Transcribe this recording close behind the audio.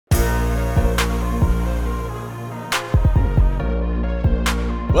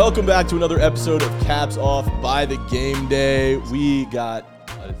Welcome back to another episode of Caps Off by the Game Day. We got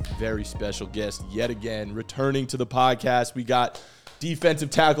a very special guest yet again returning to the podcast. We got defensive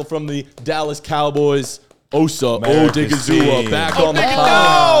tackle from the Dallas Cowboys, Odighizuwa, back on the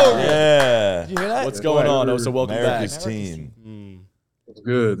pod. Yeah. Did you hear that? What's going on, Osa? Welcome America's back. team. It's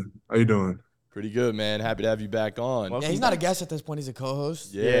good. How you doing? Pretty good, man. Happy to have you back on. Yeah, he's not a guest at this point. He's a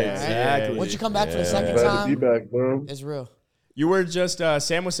co-host. Yeah, exactly. Once you come back for the second Glad to be time, back, bro. it's real. You were just,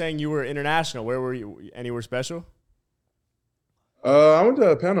 Sam was saying you were international. Where were you? Anywhere special? I went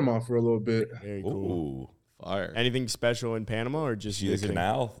to Panama for a little bit. Very cool. Ooh. Fire. Anything special in Panama or just See the visiting?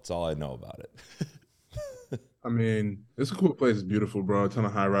 canal? That's all I know about it. I mean, it's a cool place. It's beautiful, bro. A ton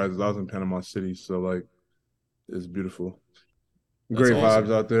of high rises. I was in Panama City, so like, it's beautiful. Great awesome.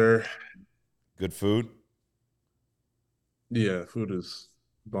 vibes out there. Good food? Yeah, food is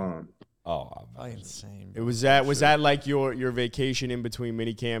bomb. Oh, Oh, insane. It was that like your vacation in between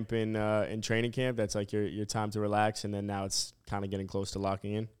minicamp and training camp? That's like your time to relax, and then now it's kind of getting close to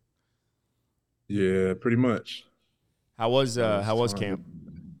locking in. Yeah, pretty much. How was camp?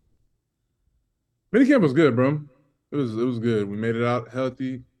 Minicamp was good, bro. It was good. We made it out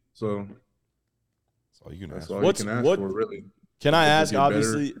healthy, so that's all you can that's ask all for. What's- you can ask what- for, really. Can I ask, Get better.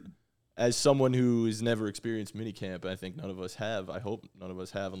 obviously, as someone who has never experienced minicamp, I think none of us have. I hope none of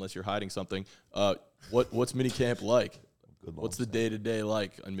us have, unless you're hiding something. What's minicamp like? Good What's the long day-to-day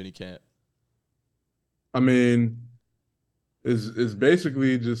like on minicamp? I mean, it's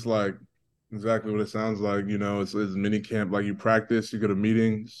basically just like exactly what it sounds like. You know, it's mini camp. Like you practice, you go to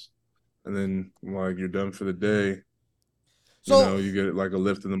meetings, and then like you're done for the day. So, You get like a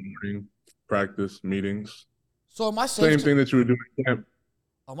lift in the morning, practice, meetings. so am I safe? Same thing that you were doing at camp.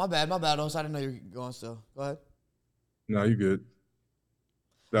 Oh, my bad. Host. I didn't know you were going still. Go ahead. No, you good.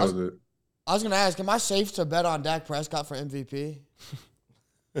 That was it. I was gonna ask, am I safe to bet on Dak Prescott for MVP?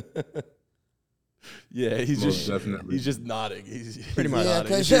 Yeah, he's Most definitely. just nodding. He's Pretty much. Yeah,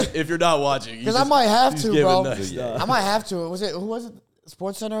 nodding. 'cause- If you're not watching, Because I might have he's to, giving bro. nice I might have to. Who was it?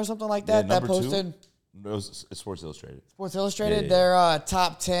 Sports Center or something like that? Yeah, that number two? posted It was Sports Illustrated. Sports Illustrated. Yeah. Their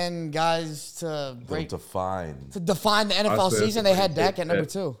top 10 guys to They'll define. define the NFL said season. it's They had pretty Dak at number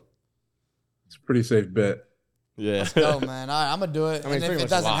safe 2. It's a pretty safe bet. Yeah. Go, man. All right, I'm gonna do it. I mean, And it's if pretty it much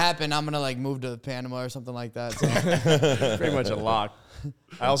doesn't a lock. happen, I'm gonna like move to Panama or something like that. So. Pretty much a lock.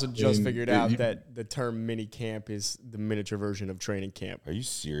 I also just mean, figured yeah, out you- that the term mini camp is the miniature version of training camp. Are you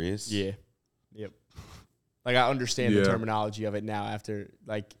serious? Yeah. Yep. Like I understand the Yeah. terminology of it now after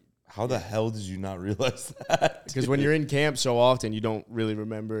like How the hell did you not realize that? because when you're in camp so often you don't really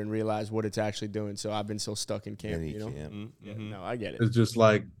remember and realize what it's actually doing. So I've been so stuck in camp, Mini you know. camp. Yeah, no, I get it. It's just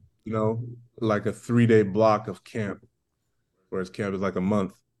like, like a 3-day block of camp, whereas camp is like a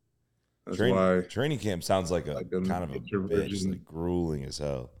month. That's why. Training camp sounds like a Like a kind of a miniature bitch, version. like grueling as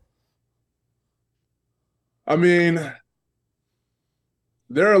hell. I mean,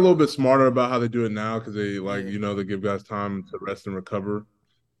 they're a little bit smarter about how they do it now because they they give guys time to rest and recover,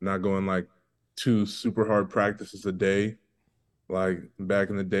 not going like 2 super hard practices a day. Like back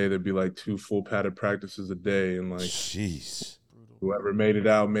in the day, there'd be like 2 full padded practices a day, and like Jeez. whoever made it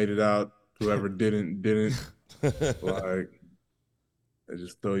out, made it out. Whoever didn't. Like they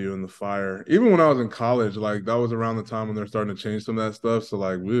just throw you in the fire. Even when I was in college, like that was around the time when they're starting to change some of that stuff. So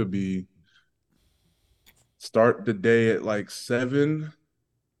like we would be start the day at like 7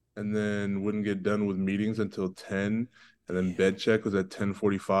 and then wouldn't get done with meetings until 10, and then bed check was at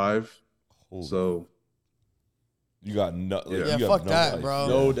 10:45. Holy- So you got no. Yeah. you Yeah, have fuck no that, life. bro.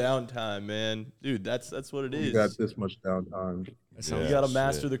 No downtime, man. Dude, that's what it you is. got this much downtime. That sounds- You got to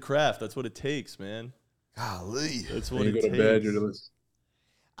master the craft. That's what it takes, man. Golly. That's When what you it go takes. to bed, you're just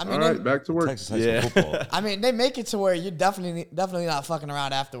I all mean, right, back to work. Texas high school Yeah. football. I mean, they make it to where you're definitely not fucking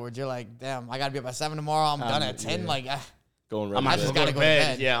around afterwards. You're like, damn, I gotta be up at 7 tomorrow. I'm done at 10. yeah. Like, Going right I'm to actually bed. gotta going to go to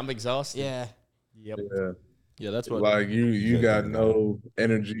bed. bed. Yeah, I'm exhausted. yeah. Yep. Yeah. Yeah, that's what. Like you Yeah, got yeah. no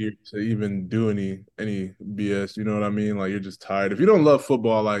energy to even do any BS. You know what I mean? Like you're just tired. If you don't love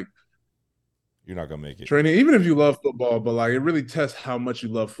football, like You're not gonna make it. training, even if you love football, but like it really tests how much you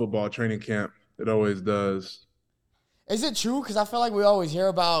love football. Training camp, it always does. Is it true? Because I feel like we always hear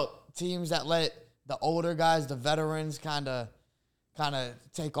about teams that let the older guys, the veterans, kind of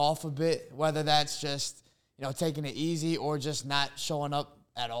take off a bit. Whether that's just taking it easy or just not showing up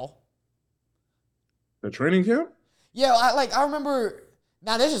at all. The training camp? Yeah, I remember.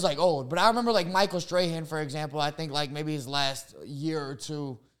 Now this is like old, but I remember like Michael Strahan, for example. I think like maybe his last year or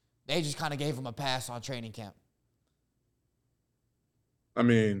two, they just kind of gave him a pass on training camp. I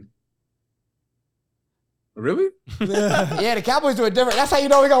mean, Really? Yeah, the Cowboys do it different. That's how you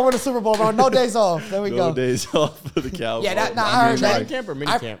know we gonna win the Super Bowl, bro. No days off. There we No go. days off for the Cowboys. Yeah, I heard Training that. camp or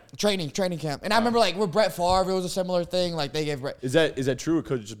mini camp? Training camp. And I remember like with Brett Favre, it was a similar thing. Like they gave Brett. Is that true or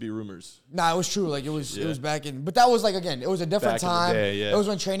could it just be rumors? Nah, it was true. Like it was back in. But that was like again, it was a different Back in the time. day, yeah. It was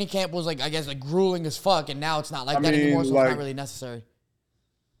when training camp was like I guess like grueling as fuck, and now it's not like I that mean, anymore. So like- it's not really necessary.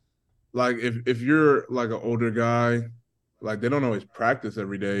 Like if you're like an older guy, like they don't always practice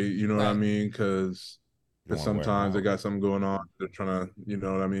every day. You know what I Right. mean? Because You wanna wear 'em sometimes they out. got something going on. They're trying to, you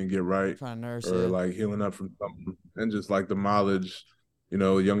know what I mean, get right. Trying to nurse Or it. like healing up from something, and just like the mileage,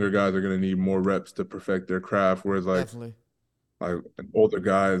 younger guys are gonna need more reps to perfect their craft. Whereas Definitely. like an older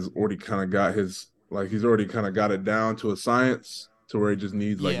guy has already kind of got he's already kind of got it down to a science to where he just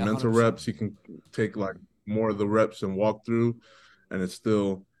needs like Yeah, mental 100%. reps. He can take like more of the reps and walk through, and it's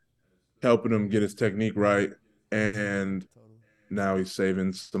still helping him get his technique right. And now he's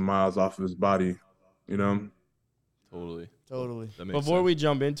saving some miles off of his body, you know. Totally. That makes Before sense. we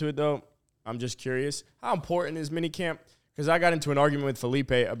jump into it, though, I'm just curious, how important is minicamp? Because I got into an argument with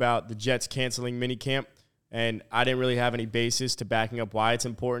Felipe about the Jets canceling minicamp, and I didn't really have any basis to backing up why it's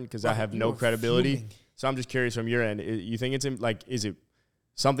important because I have you no were credibility. fuming. So I'm just curious from your end, you think it's like, is it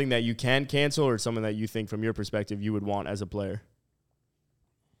something that you can cancel or something that you think from your perspective you would want as a player?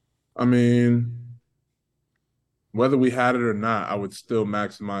 I mean, whether we had it or not, I would still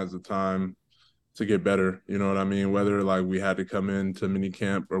maximize the time to get better. You know what I mean? Whether like we had to come into mini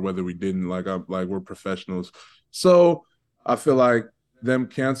camp or whether we didn't, like we're professionals. So I feel like them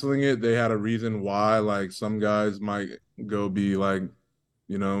canceling it, they had a reason why. Like some guys might go be like,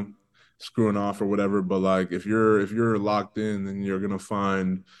 screwing off or whatever. But like if you're locked in, then you're gonna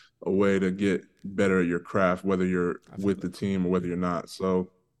find a way to get better at your craft, whether you're with the team or whether you're not. So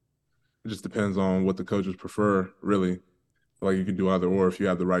it just depends on what the coaches prefer, really. Like you can do either or if you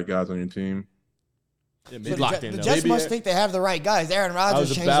have the right guys on your team. Yeah, So maybe locked the in, though. Jets Maybe- must think they have the right guys. Aaron I Rodgers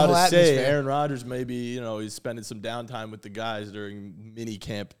was changed the about whole to say atmosphere. Aaron Rodgers maybe he's spending some downtime with the guys during mini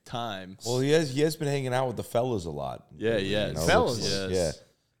camp time. Well, he has been hanging out with the fellas a lot. Yeah, yes. You know, Fellas? Yes. Yeah.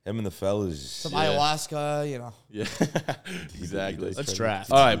 Him and the fellas. Some Yeah. ayahuasca, Yeah, exactly. Let's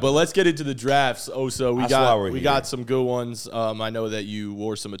draft. All right, but let's get into the drafts. Also, we That's why we're got here. got some good ones. I know that you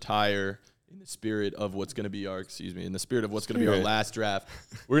wore some attire in the spirit of what's going to be our last draft.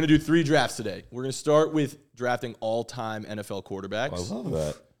 We're going to do 3 drafts today. We're going to start with drafting all-time NFL quarterbacks, I love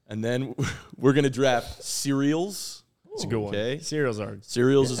that. and then we're going to draft cereals. It's a good one. Okay. Cereals are.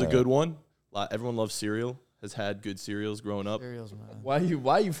 Cereals is a good one. Everyone loves cereal. Has had good cereals growing up. Cereals, man. Why are you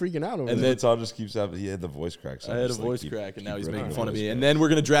freaking out over And that? then- Tom just keeps having. He had the voice crack. So I had a just, voice keep- crack, and now keep he's ripping making the fun of voice me. crack. And then we're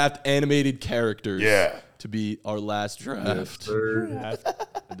going to draft animated characters Yeah. to be our last draft. Sir.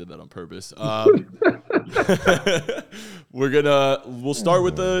 I did that on purpose. We'll start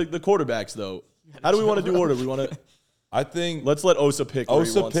with the quarterbacks though. How do we want to do order? We want to I think let's let Osa pick. where he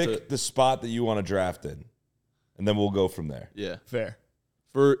Osa wants pick the spot that you want to draft in, and then we'll go from there. Yeah, Fair.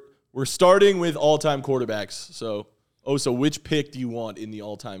 we're starting with all-time quarterbacks. So Osa, which pick do you want in the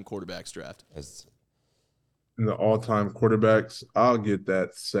all-time quarterbacks draft? That's In the all-time quarterbacks, I'll get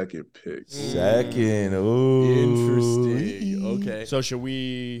that second pick. second. Ooh. Interesting. Okay. So should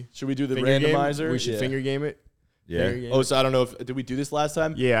we Should we do the finger game? randomizer? We should Yeah. finger game it. Yeah. Finger game Oh, it? so I don't know if did we do this last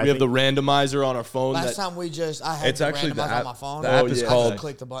time? Yeah, I we have the think- randomizer on our phone. Last that, time I had It's the actually the randomizer app. on my phone. The app Oh, is yeah. called. I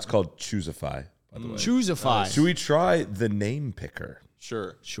clicked the button. It's called Choosify. By the way. Choosify. Should we try the name picker?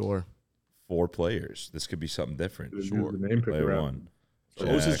 Sure. Sure. 4 players. This could be something different. Sure. The name Player picker app. 1. So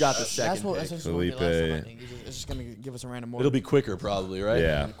Osa's got the That's second what pick. that's what we did last time, I Felipe. think. It's just gonna give us a random order. It'll be quicker, probably, right?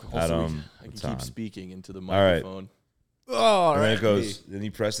 Yeah. Hopefully Adam, I can it's keep on. speaking into the right. microphone. Oh, And then it goes. Then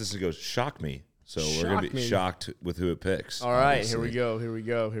you press this and it goes. Shock me. So we're gonna Shock be me. shocked with who it picks. All right, obviously. here we go. Here we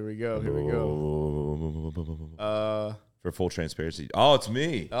go. Here we go. Here we go. For full transparency. Oh, it's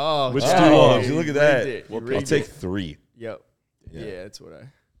me. Oh, Which shit. do you want? Look at rigged that. it. You I'll rigged take it. 3. Yep. Yeah. Yeah, that's what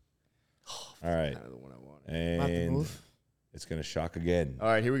I. All right. Kind of the one I wanted. Might have to And move. it's gonna shock again. All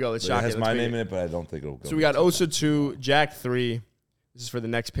right, here we go. Let's But shock it has it. my Let's name pick in it, but I don't think it'll go. So we got Osa 2, Jack 3. This is for the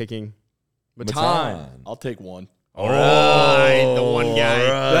next picking. Matan. I'll take one. All right, the one guy.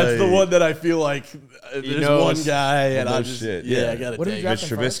 That's the one that I feel like there's knows. one guy, and No I just shit, yeah, yeah. I gotta What did take you Mitch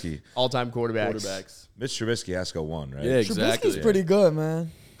draft him first? Trubisky. All-time quarterbacks. quarterbacks. Mitch Trubisky has to go 1, right? Yeah, exactly. Trubisky's pretty good,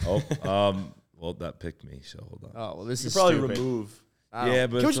 man. Oh, well, that picked me. So hold on. Oh well, this You is probably stupid. remove. Yeah, but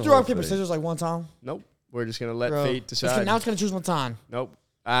Can we it's just a do whole rock, paper, thing. scissors like one time? Nope. We're just gonna let Bro. fate decide. Now it's gonna choose Matan. Nope.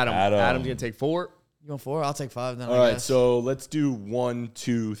 Adam. Adam. Adam's gonna take 4. You going 4? I'll take 5 then. All I right, guess. so let's do 1,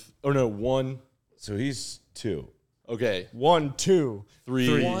 2, or no, 1. So he's 2. Okay, 1, 2.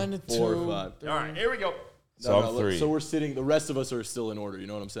 3, 1, 4, 2, 5. All right, here we go. So I'm 3. So we're sitting. The rest of us are still in order. You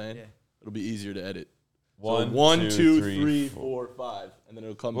know what I'm saying? Yeah. It'll be easier to edit. One, two, three, four, 5. And then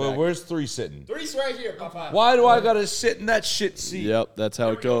it'll come Well, back. where's 3 sitting? 3's right here, Papa. Why do I gotta sit in that shit seat? Yep, that's how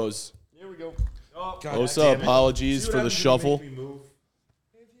it goes. Here we go. Oh, Osa, apologies for the shuffle.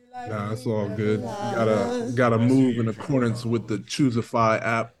 Nah, that's all good. You gotta move in accordance with the Choosify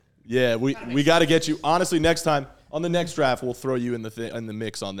app. Yeah, we got to get you. Honestly, next time, on the next draft, we'll throw you in the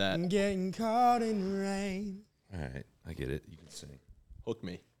mix on that. I'm getting caught in rain. All right, I get it. You can sing. Hook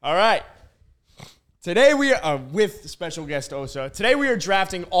me. All right. Today we are with special guest Osa. Today we are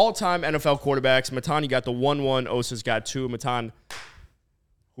drafting all-time NFL quarterbacks. Matan, you got the 1-1. Osa's got 2. Matan,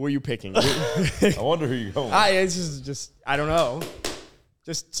 who are you picking? I wonder who you're going. It's just I don't know.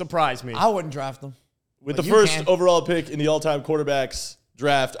 Just surprise me. I wouldn't draft them. With But the you first can. overall pick in the all-time quarterbacks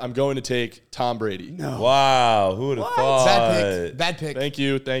draft, I'm going to take Tom Brady. No. Wow, who would have thought? Bad pick. Bad pick. Thank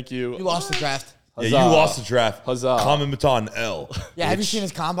you. You lost the draft. Yeah, you lost the draft. Huzzah. Common baton L. Yeah, have you seen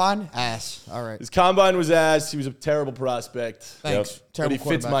his combine? Ass. All right. His combine was ass. He was a terrible prospect. Thanks. But Terrible he fits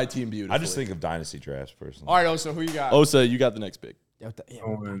quarterback. my team beautifully. I just think of dynasty drafts personally. All right, Osa, who you got? Osa, you got the next pick. Yeah.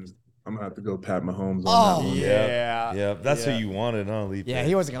 I'm gonna have to go Pat Mahomes on Oh. that one. Yeah. That's who you wanted, huh, Lee? Yeah,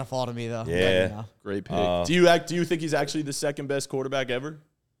 he wasn't gonna fall to me though. Yeah. But, Great pick. Do you think he's actually the second best quarterback ever?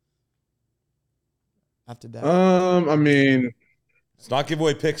 after that. I mean, Let's not give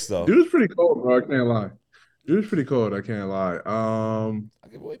away picks though. dude's pretty cold, bro. I can't lie. Dude's pretty cold. I can't lie.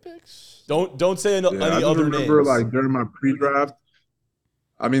 Not give away picks. Don't say any Yeah, I just other remember names. like during my pre-draft.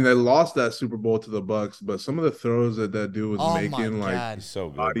 I mean, they lost that Super Bowl to the Bucks, but some of the throws that dude was Oh my making, like God. He's so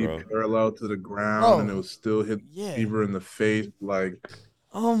good, body bro. parallel to the ground, Bro. and it was still hitting the Yeah. receiver in the face. Like,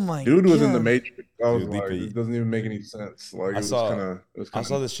 Oh my dude was in the God. Matrix. I was Dude, like, Leapy. it doesn't even make any sense. Like, I saw kinda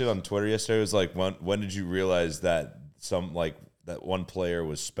this shit on Twitter yesterday. It was like, when did you realize that that one player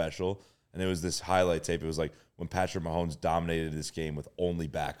was special? And it was this highlight tape. It was like when Patrick Mahomes dominated this game with only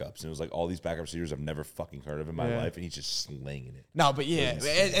backups. And it was like all these backup receivers I've never fucking heard of in my life, and he's just slinging it. No, but yeah,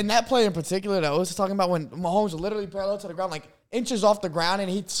 and that play in particular that I was talking about when Mahomes was literally parallel to the ground, like inches off the ground, and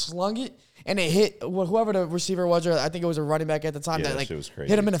he slung it, and it hit whoever the receiver was, or I think it was a running back at the time Yeah, that that like shit was crazy.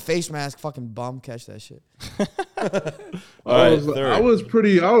 hit him in the face mask. Fucking bum, catch that shit. All right, I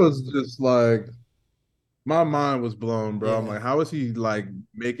was just like, my mind was blown, bro. I'm like, how is he like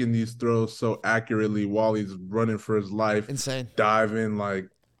making these throws so accurately while he's running for his life, Insane. diving? Like,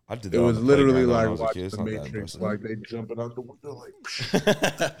 I did it that on was the literally playground when I like was a watching kid. It's the not that Matrix, impressive. like they jumping out the window, like,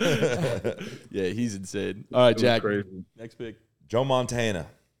 Yeah, he's insane. All right, it was Jack. crazy. Next pick. Joe Montana.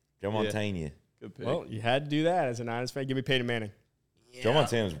 Joe Montana. Good pick. Well, you had to do that as a Niners fan. Give me Peyton Manning. Joe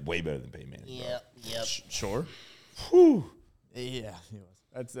Montana's way better than Peyton Manning. Bro. Yep. Sure. Yeah, he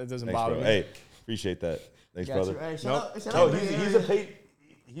was. That doesn't Thanks, bro. bro. Hey, appreciate that. Thanks, brother. Hey, Nope. He's a Peyton.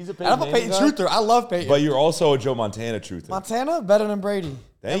 He's a Peyton. I'm a Peyton Manning guy, truther. I love Peyton. but you're also a Joe Montana truther. Montana better than Brady.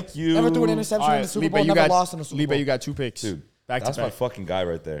 Thank you. Never threw an interception in the Super Bowl. Never lost in the Super Bowl. you got 2 picks. Dude, back that's to my back. fucking guy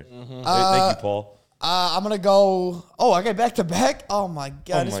right there. Hey, thank you, Paul. I'm gonna go. Oh, I get back to back. Oh my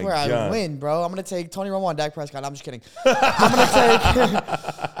God, this is my where I God. win, bro. I'm gonna take Tony Romo and Dak Prescott. I'm just kidding.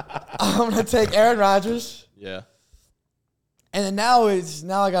 I'm gonna take Aaron Rodgers, Yeah. and then now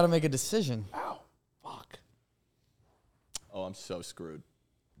I got to make a decision. Fuck. Oh, I'm so screwed.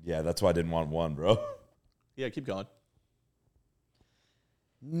 Yeah, that's why I didn't want one, bro. Yeah, keep going.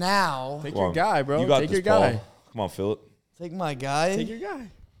 Now Take Come your on. guy, bro. You got Take this, your guy. Paul. Come on, Philip. take my guy. Take your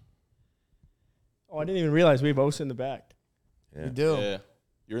guy. Oh, I didn't even realize we have Osa in the back. Yeah. You do. Yeah.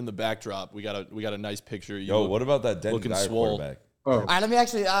 You're in the backdrop. We got a nice picture. You Yo, look- what about that Denton looking Geyer swole. quarterback? Oh, All right, let me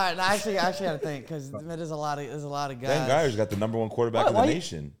actually. All right, I actually got to think because there's a lot of guys. Dan Geyer's got the #1 quarterback in the Why you-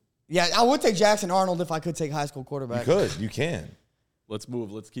 nation. Yeah, I would take Jackson Arnold if I could take high school You quarterback. could. You can. Let's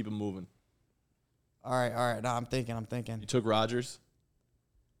move. Let's keep it moving. All right. No, I'm thinking. You took Rodgers.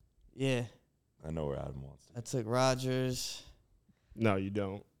 Yeah, I know where Adam wants to. I took Rodgers. No, you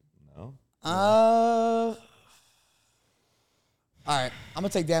don't. No? All right, I'm gonna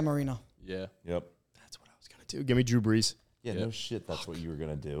take Dan Marino. Yeah. Yep. That's what I was gonna do. Give me Drew Brees. Yeah, Yep. no shit. That's what you were going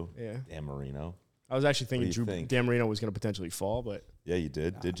to do. Yeah. Dan Marino. I was actually What do thinking you think? Dan Marino was gonna potentially fall, but Yeah, you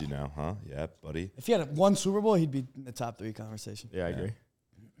did. Did you now, huh? Yeah, buddy. If he had one Super Bowl, he'd be in the top 3 conversation. yeah, I agree.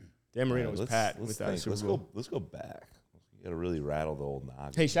 Dan Marino Yeah, was let's- Pat let's with that think. Super Let's Bowl. go. Let's go back. You got to really rattle the old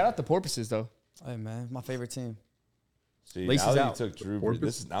noggin. Hey, shout out the Porpoises though. Hey man, my favorite team. See, Laces now that out. you took Drew Brees,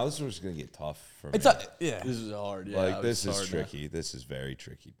 this is just going to get tough for me. It's a yeah. This is hard. Yeah. like this it's is hard now. tricky. This is very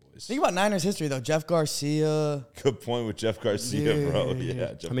tricky, boys. Think about Niners history though. Jeff Garcia, Good point with Jeff Garcia, bro. Yeah.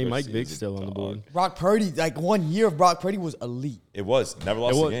 Yeah. Jeff I mean, Mike Garcia's Vick's a still on the dog. board. Brock Purdy. Like 1 year of Brock Purdy was elite. It was never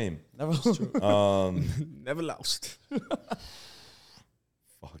lost a was. game. Never. Never lost.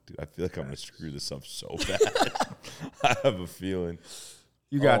 Fuck, dude. I feel like I'm gonna screw this up so bad. I have a feeling.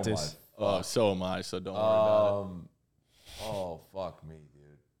 You got Oh, this. Oh, so am I. So don't worry about it. Oh, fuck me,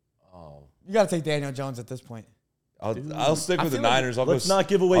 dude. Oh. You got to take Daniel Jones at this point. I'll stick with the feel like Niners. let's not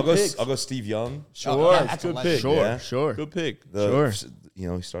give away picks. I'll go Steve Young. Sure, yeah, it's that's a a good legend. pick. Sure, Yeah. sure. Good pick. Sure. You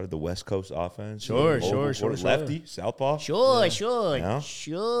know, he started the West Coast offense. Sure, You know, sure, over- sure, sure. Lefty, southpaw. Sure, Yeah.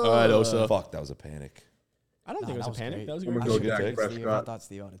 sure. All right, Osa. Fuck, that was a panic. I don't think it was that a was panic. great. That was a I'm good gonna go Good Dak pick. Steve, I Prescott. thought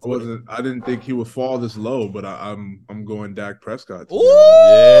Steve ought to I take it. I didn't think he would fall this low, but I'm going Dak Prescott. Ooh,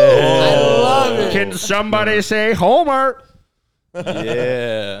 I love it. Can somebody say Homer?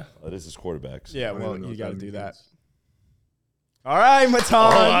 Yeah. Oh, this is quarterbacks. Yeah, I don't well, even know you what got to that do that. means. All right, Matan.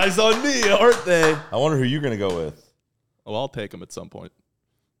 All eyes on me, aren't they? I wonder who you're gonna go with. Oh, I'll take him at some point.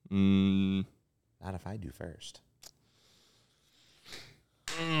 Not if I do first.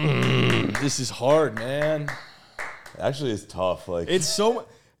 This is hard, man. Actually, it's tough. Like It's so.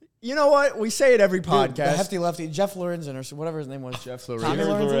 You know what? We say it every Dude, podcast. the hefty lefty, Jeff Lorenzen or whatever his name was. Jeff Tommy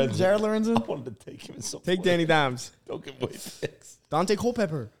Lorenzen. Lorenzen? Jared Lorenzen? I wanted to take him in some. Take Danny Dimes. Don't give away picks. Dante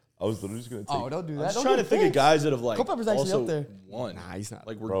Culpepper. I was literally just gonna take. Oh, don't do I'm that. just Don't trying to get think of picks. guys that have like Culpepper's actually also up there. won. Nah, he's not.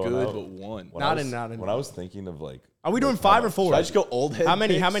 Like we're Bro, good, no. but won. When Not I was, in- not in. When I was thinking of like, Are we doing like, 5 how or 4? Should I just go old head? How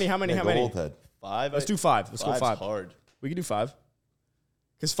many? picks? How many? How many? Yeah, How go many? old head. 5. Let's do 5. Let's go Five's 5. hard. We can do 5.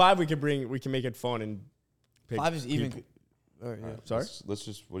 Because 5 we can make it fun and pick 5 is even. people. Or, yeah. Sorry? Let's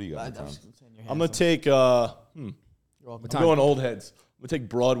just. What do you got, Tom? I'm gonna take. I'm Time. going old heads. I'm gonna take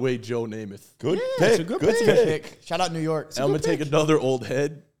Broadway Joe Namath. Good Yeah, pick. it's a good That's a good pick. Shout out New York. And I'm gonna take another old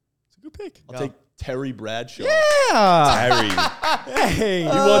head. It's a good pick. I'll take Terry Bradshaw. Yeah. Harry. Hey. He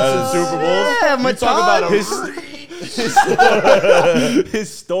won some Super Bowls. Yeah, You Matan. talk about a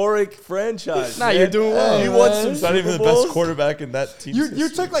historic franchise. Nah, man. you're doing well. He won man. some He's not even the Super best Bowls. quarterback in that team. You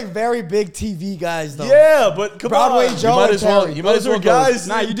took like very big TV guys though. Yeah, but come Broadway on. Joe You might and as well. Terry. You might as well go- guys.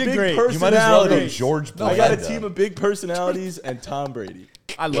 Nah, you with did big great. You might as well go personalities. George. I got a Blanda. team of big personalities and Tom Brady.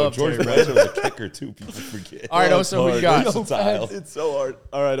 I Yo, love George Terry Blanda was a kicker too. People forget. All right, Osa, who you got? Versatile. It's so hard.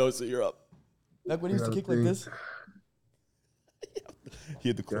 All right, Osa, you're up. Like when he used to kick like this. He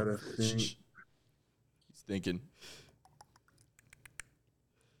had the Gotta club. think. He's thinking.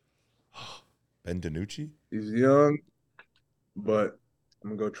 Ben DiNucci. He's young, but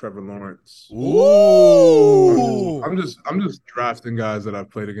I'm gonna go Trevor Lawrence. Ooh. I'm just drafting guys that I've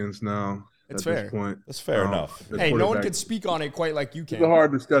played against now. That's at fair. this point. That's fair enough. the Hey, no one quarterback- could speak on it quite like you It's a can.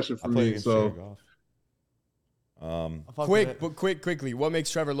 hard discussion I for played me. against So Jared Goff. I fuck with Quick, it. but quickly, what makes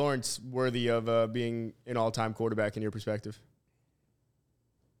Trevor Lawrence worthy of being an all-time quarterback in your perspective?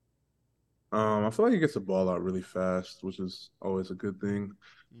 I feel like he gets the ball out really fast, which is always a good thing.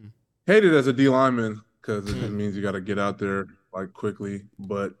 Mm. Hate it as a D lineman because it just means you got to get out there like quickly.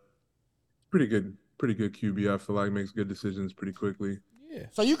 But pretty good QB. I feel like makes good decisions pretty quickly. Yeah.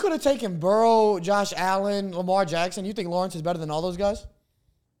 So you could have taken Burrow, Josh Allen, Lamar Jackson. You think Lawrence is better than all those guys?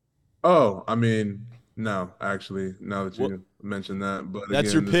 Oh, I mean, no, actually, now that you What- mentioned that, but That's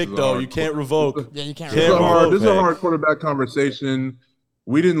again, your this pick, is a though. hard You can't qu- revoke. Yeah, you can't. Can't remember. revoke. This is a pick. hard quarterback conversation.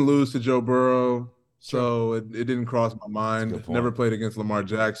 We didn't lose to Joe Burrow, so it didn't cross my good mind. point. Never played against Lamar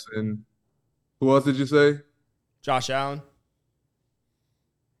Jackson. Who else did you say? Josh Allen.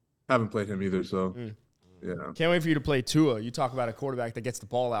 Haven't played him either, so yeah. Can't wait for you to play Tua. You talk about a quarterback that gets the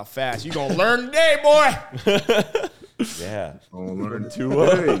ball out fast. You gonna learn today, boy. Yeah. I'll learn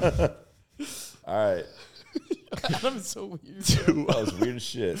Tua. All right. Adam's so weird. That was weird as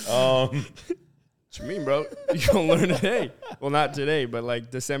shit. What you mean, bro? You gonna learn today? Well, not today, but like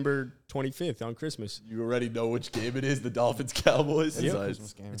December 25th on Christmas. You already know which game it is. The Dolphins Cowboys. Yeah. Nice.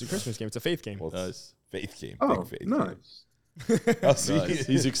 Christmas game. It's a Christmas game. It's a faith game. Well, it's Nice. faith game. Oh, Big faith. nice. Game. I'll see. Nice.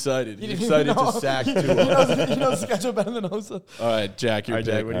 He's excited. He's didn't excited even know. to sack He Tua. knows the schedule better than Osa. All right, Jack, All your right,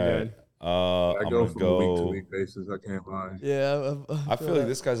 Jack, pick. what are you All doing? right. I I'm go gonna from a week to go. week basis. I can't lie. Yeah. I feel like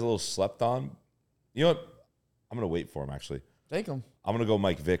this guy's a little slept on. You know what? I'm gonna wait for him. Actually, Take him. I'm gonna go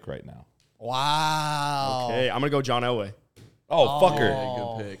Mike Vick right now. Wow. Hey, I'm gonna go John Elway. Oh, Oh. fucker!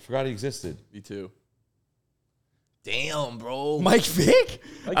 Oh. Good pick. Forgot he existed. Me too. Damn, bro. Mike Vick.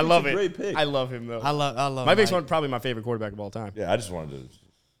 Mike I Vick's love a it. great pick. I love him though. I love. Mike Vick's Mike. probably my favorite quarterback of all time, Yeah, I just wanted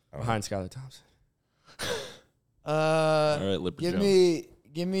to. behind Skylar Thompson. All right, Lipper Give Jones.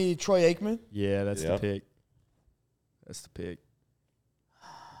 me Troy Aikman. Yeah, that's Yep. the pick. That's the pick.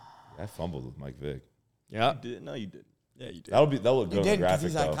 I fumbled with Mike Vick. Yeah, You did? No, you didn't. yeah, you did. That'll look He good on the didn't because graphic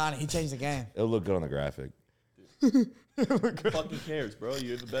he's though. iconic. He changed the game. It'll look good on the graphic. Who fucking cares, bro?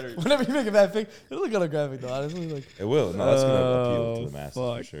 You have a better. Whenever you make a bad pick, it'll look on a graphic though. Honestly, like It will. No, that's gonna appeal to the masses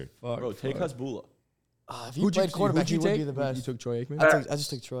for fuck. sure. Fuck, Bro, take fuck. Hasbullah. if he Who'd you- played quarterback, who'd he you would take? be the best. You took Troy Aikman. I just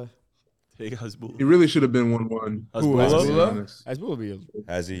took Troy. Take Hasbullah. He really should have been 1-1. Who, Hasbullah? to be Hasbullah? honest. Hasbullah will be.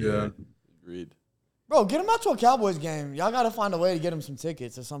 Has he? Yeah. Agreed. Bro, get him out to a Cowboys game. Y'all got to find a way to get him some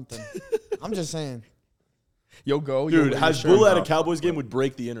tickets or something. I'm just saying. Yo, go. Dude, Hasbulla at a Cowboys game would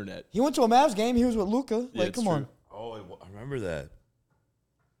break the internet. He went to a Mavs game. He was with Luka. Yeah, Like, it's come true. on. Oh, I remember that.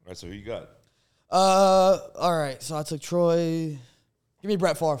 All right, so who you got? All right. So I took Troy. Give me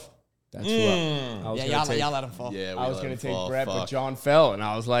Brett Favre. That's who I was Yeah, gonna take. y'all let him fall. Yeah, I was going to take Brett, but John fell, and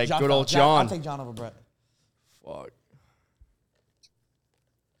I was like, good old I'll John. take John over Brett. Fuck.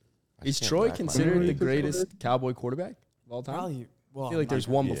 Is Troy considered the greatest Cowboy quarterback of all time? Probably. Well, I feel like there's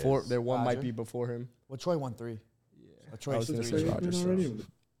one before. There one might Roger. be before him. Well, Troy won 3. Yeah. Troy I was gonna say three. Roger. So.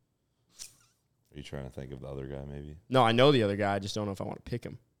 Are you trying to think of the other guy, maybe? No, I know the other guy. I just don't know if I want to pick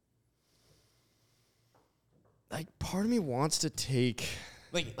him. Like, part of me wants to take.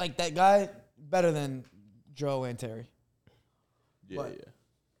 Like that guy better than Joe and Terry. Yeah, But-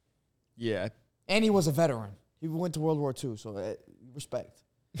 Yeah, And he was a veteran. He went to World War II, so respect.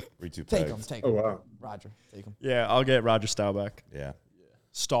 Take him. Take Oh him. wow. Roger, take him. yeah. I'll get Roger Staubach. Yeah.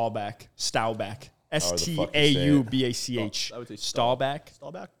 Staubach. Staubach. the fuck you say it. Staubach. I would say Staubach.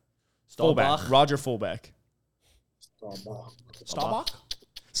 Staubach. Fullback. Roger Fullback. Staubach. Staubach.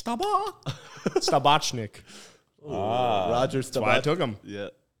 Staubach. Staubachnik. Roger That's why I Staubach. took him. Yeah.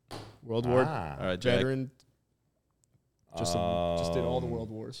 World War. Ah. All right, Jack. Veteran. Just did all the world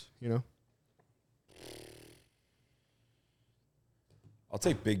wars, you know? I'll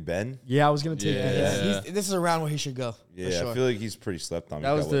take Big Ben. Yeah, I was going to take Yeah. that. This is a round where he should go. Yeah, for sure. I feel like he's pretty slept on.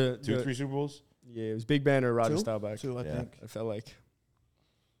 That He's was got, what, the- 3 Super Bowls? Yeah, it was Big Ben or Roger 2? Staubach. 2, I Yeah. think. I felt like.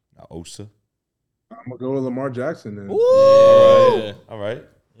 Now Osa. I'm gonna go with Lamar Jackson then. Yeah. All right.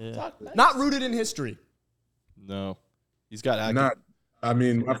 Not rooted in history. No. He's got acting. Not. I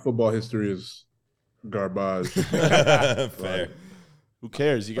mean, my football history is garbage. Fair. Who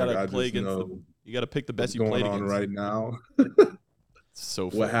cares? You got Like, to I play just against know the, you got to pick the best what's you played going on against. right now. It's so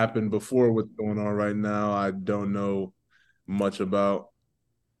What fair. happened before? What's going on right now? I don't know much about.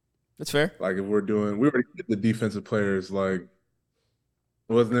 That's fair. Like if we already get the defensive players. Like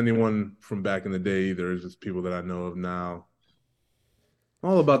it wasn't anyone from back in the day either. It's just people that I know of now.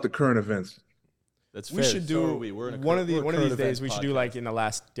 All about the current events. That's We fair. should So are do we. We're in a one of we're a these current days. event We should do podcast. like in the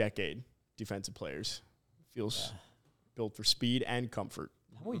last decade defensive players. Feels built for speed and comfort.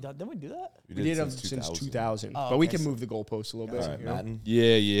 Didn't we do that? We did them since 2000, Oh, but we okay, can so- move the goalposts a little bit. All right, you know? Madden.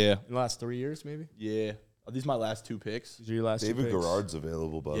 Yeah, yeah, In the last 3 years, maybe. yeah. Are these my last 2 picks? These are your last two David picks. Garrard's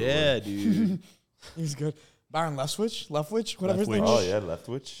available, by the Yeah, way. dude. He's good. Byron Leftwich, whatever his name Leftwich. Oh, is. yeah,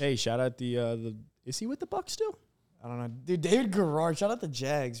 Leftwich. Hey, shout out the. Is he with the Bucks still? I don't know, dude. David Garrard, shout out the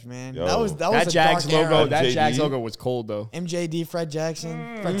Jags, man. Yo. That was That a Jags dark logo. era. That MJD. Jags logo was cold though. MJD, Fred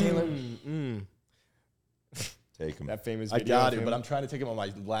Jackson, Fred Taylor. Take him. That famous. I Video got of it, him, but I'm trying to take him on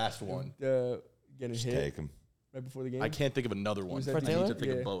my last one. Getting Just hit take him. right before the game. I can't think of another one. Was I that need Taylor? to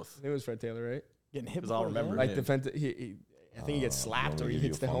think Yeah. of both. I think it was Fred Taylor, right? Getting hit. Because I'll before the remember game? Like defensive. I think he gets slapped you or want he me to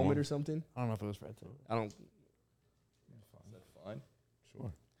hits give the you a phone helmet one? or something. I don't know if it was Fred Taylor. I don't. Fine.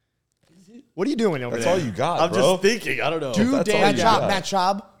 Sure. What are you doing over That's there? all you got, I'm bro. just thinking. I don't know. Dude, That's all Dan you Job. got. Matt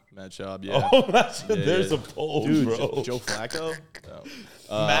Schaub. Matt Schaub, yeah. Oh, that's, Yeah, there's yeah. a poll, Dude, bro. Joe Flacco. No.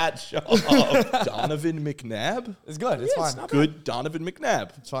 Matt Shaw. Donovan McNabb. It's good. It's fine. Good Donovan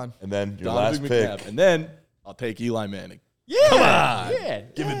McNabb. It's fine. And then your Donovan last pick. McNabb. And then I'll take Eli Manning. Yeah. Come on. Yeah.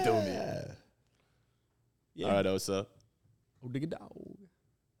 Give it to me. Yeah. All right, Osa. Odighizuwa.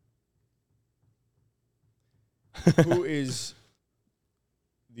 Who is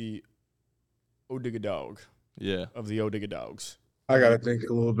the Odighizuwa Yeah. of the Odighizuwas? I gotta think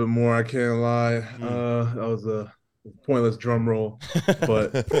a little bit more. I can't lie. That was a pointless drum roll,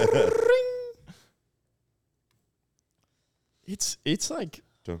 but It's like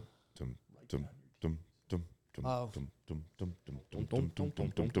Dum, dum, dum, dum, dum, dum, Oh. dum, dum, dum, dum, dum, dum, dum, dum,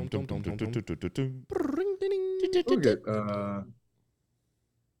 dum, dum, dum, dum, dum, dum, dum, dum. look at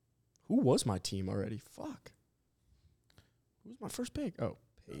who was my team already? Fuck. Who was my first pick? Oh,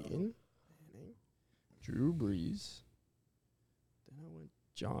 Peyton Manning, Drew Brees. Then I went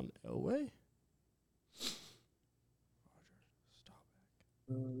John Elway.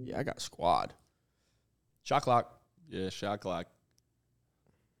 Yeah, I got a squad. Shot clock. Yeah, shot clock.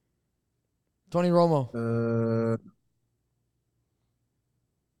 Tony Romo.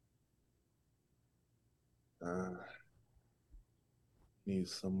 Need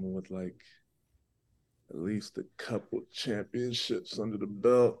someone with like at least a couple championships under the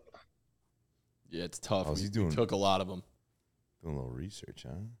belt. Yeah, it's tough. How's We he doing? took a lot of them. Doing a little research,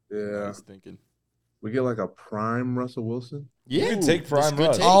 huh? I Yeah, was thinking. we get like a prime Russell Wilson. Yeah, You can take Prime good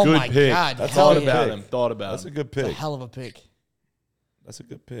Russ. take. Oh Good my pick. God! That's hell all Thought yeah. about pick. him. Thought about That's a him. good It's a pick. hell of a pick. That's a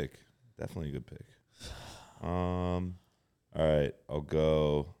good pick. Definitely a good pick. All right, I'll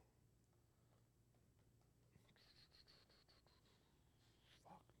go.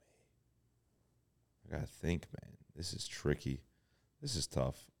 I gotta think, man. This is tricky. This is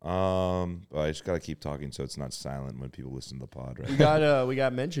tough. But I just gotta keep talking so it's not silent when people listen to the pod, right? We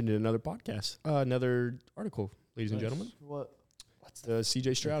got mentioned in another podcast, another article, ladies and gentlemen. What's The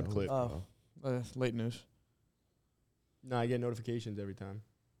CJ Stroud clip. Oh, late news. No, I get notifications every time.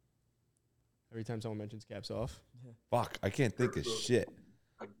 Every time someone mentions Caps Off. Fuck, I can't think of shit.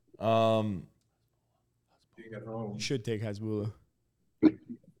 Being at home. You should take Hasbullah.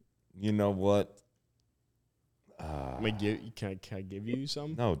 You know what? Can I give you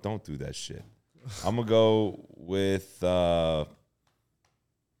some? No, don't do that shit. I'm gonna go with Matt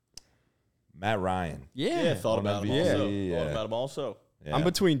Ryan. Yeah, thought about him also. Yeah. Thought about him also. Yeah. I'm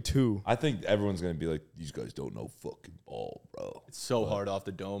between two. I think everyone's gonna be like, these guys don't know fucking ball, bro. It's so hard off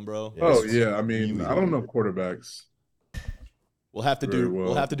the dome, bro. Yeah. Oh yeah, I mean, I don't know quarterbacks. We'll have to Very do well.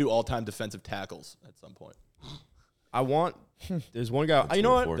 we'll have to do all-time defensive tackles at some point. I want. There's one guy. You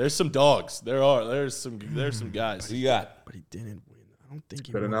know what? There's some dogs. There's some guys. Who you got? But he didn't win. I don't think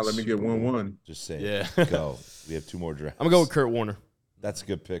he Better won. not let me get 1-1. Just say Yeah. it. Go. We have 2 more drafts. I'm gonna go with Kurt Warner. That's a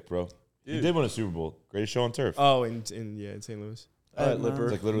good pick, bro. You Dude. did win a Super Bowl. Greatest show on turf. Oh, in St. Louis. All right, man. Lipper.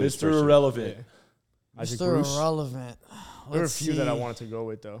 It's like literally his Mr. first year. Irrelevant. Yeah. Isaac Mr. Bruce. Irrelevant. There were a Let's few that I see. wanted to go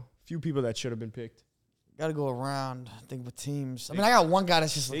with though. Few people that should have been picked. Got to go around. I think with teams. I mean, I got one guy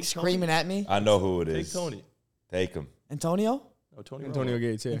that's just like Take screaming at me. I know who it Take is. Tony. Take him. Antonio. Oh, Tony. Antonio Romo.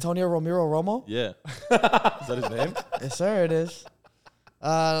 Gates. Yeah. Antonio Romero Romo. Yeah. Is that his name? Yes, sir. It is.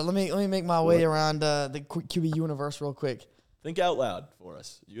 Let me make my way around the QB universe real quick. Think out loud for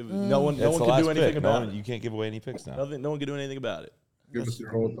us. No one That's the can last do anything pick. about it. You can't give away any picks now. No one can do anything about it. Give us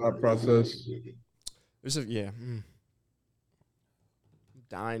your whole thought process. There's a I'm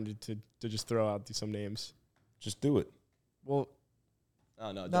dying to just throw out some names. Just do it. Well,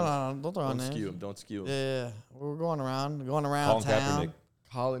 Oh, no, No, don't throw on don't there. skew him. Don't skew him. Yeah, we're going around Colin town. Kaepernick.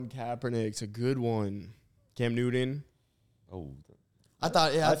 Colin Kaepernick's a good one. Cam Newton. Oh, I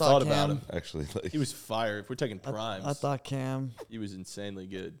thought I thought about Cam. him. actually, like, He was fire. If we're taking primes, I thought Cam. he was insanely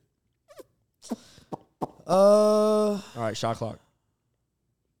good. All right, shot clock.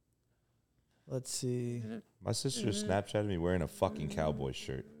 Let's see. my sister Snapchatted me wearing a fucking Cowboys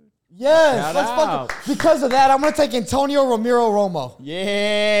shirt. Yes, Shout let's out. because of that, I'm gonna take Antonio Romero Romo.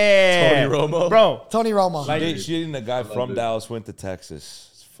 Yeah. Tony Romo. Bro, Tony Romo. She dating a guy from Dallas, went to Texas.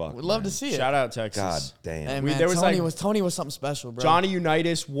 It's fuck. We'd love man. to see it. shout out Texas. God damn. Hey, We- man, there was Tony was something special, bro. Johnny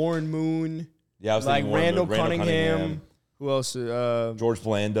Unitas, Warren Moon, Yeah, I was like thinking Warren Randall Moon, Cunningham. Who else? George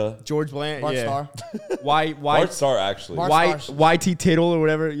Blanda. George Bland. Bart yeah. Starr. Bart Starr, actually. Bart- YT Tittle or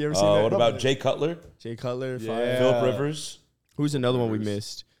whatever. You ever seen that? What about Jay Cutler? Jay Cutler? Yeah. Fire. Philip Rivers? Who's another one we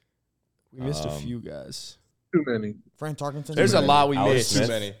missed? We missed a Um, few guys. Too many. Frank Tarkenton. There's a many. lot we Alex missed. Smith.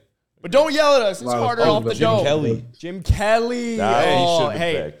 Too many. But don't yell at us. It's Lot of harder fun, off the but Jim dome. Kelly. Jim Kelly. That he Oh, should've been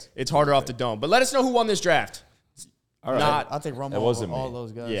hey, picked. it's harder off the dome. But let us know who won this draft. All right. Not, I'll take Romo. It wasn't all me.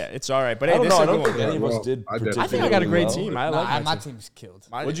 those guys. yeah, it's all right. But I hey, don't this know. is I a don't good think one. any of us Well, did I definitely I think I got a great well. team. I Nah, like my team. team's killed.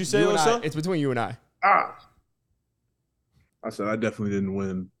 What'd you say, and I- Osa? It's between you and I. I said I definitely didn't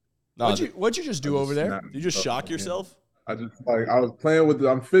win. No, What'd you just do over there? Snapped you just up shock again. yourself? I just I was playing with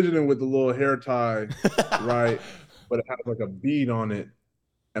I'm fidgeting with the little hair tie, right? But it had like a bead on it,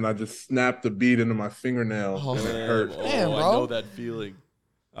 and I just snapped the bead into my fingernail, Oh, and it hurt. Damn, I bro. know that feeling.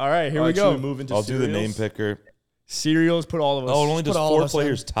 All right, here All we right, should go. move into I'll do the cereals? name picker. Cereals, put all of us. Oh, it only does put all 4 of us in.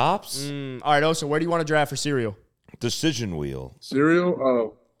 players tops? All right, Osa, where do you want to draft for cereal? Decision wheel. Cereal?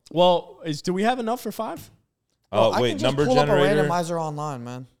 Oh, Well, do we have enough for 5? Oh, I wait, can just number pull up a generator. randomizer online,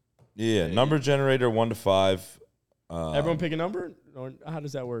 man. Yeah, number generator 1 to 5. Everyone pick a number? Or how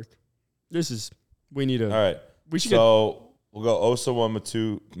does that work? We need a. All right. We should So we'll go Osa 1,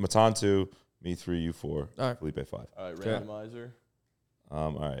 Matan 2, me 3, you 4, All right. Felipe 5. All right, randomizer.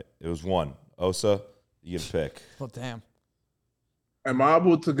 All right. It was 1. Osa, you get a pick. Oh, damn. am I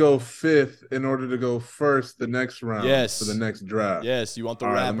able to go 5th in order to go first the next round? Yes. For the next draft. Yes, you want the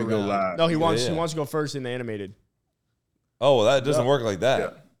All right, wrap let me go around. last. No, he wants Yeah. to go first in the animated. Oh, well, that doesn't work like that. Yeah.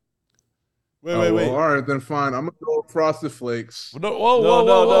 Wait, Oh, wait, wait. well, all right, then fine. I'm gonna go Frosted Flakes. No, whoa, No, whoa, no, whoa,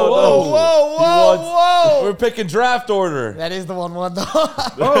 no, whoa, no. whoa, He wants- We're picking draft order. That is the 1-1 though.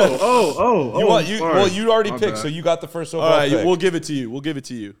 Oh. You want you? sorry. Well, you already My picked, bad. so you got the first All overall right, pick. we'll give it to you. We'll give it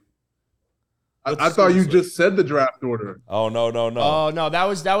to you. I thought you just said the draft order. Oh no. Oh no, that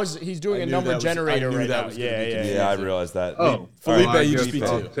was. He's doing I a knew number that was- generator I knew right that now. was gonna Yeah, be yeah, confusing. Yeah, I realized that. Oh, Felipe, well, I you guess just beat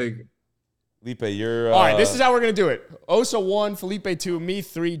I'll two. take. Felipe, you're. All right, this is how we're gonna do it. Osa 1, Felipe 2, me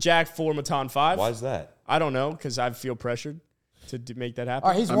 3, Jack 4, Matan 5. Why is that? I don't know because I feel pressured to make that happen. All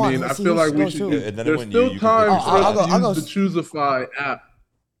right, he's I one. mean, I Let's see feel who like we goes should. who. And then There's when still you time can pick for us I'll to go- use the Choosify app.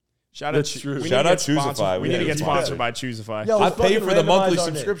 Shout That's out, true. we Shout need to out get sponsored- Choosify. We need to get Yeah, sponsored by Choosify. Yo, I Let's pay fucking for the monthly randomize our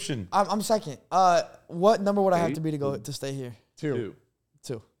name. subscription. I'm second. What number would I have to be to stay here? Two.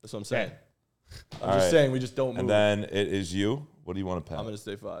 Two. That's what I'm saying. I'm All just right. saying we just don't move. And then it is you. What do you want to pay? I'm gonna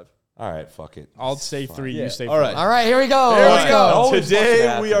stay 5. All right, fuck it. I'll say 3. Yeah, You say all 4. right. All right, here we go. There Let's we go. go. Always Today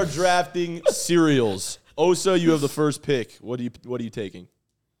fucking we are happens. drafting cereals. Osa, you have the first pick. What are you taking?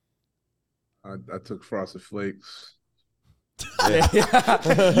 I took Frosted Flakes.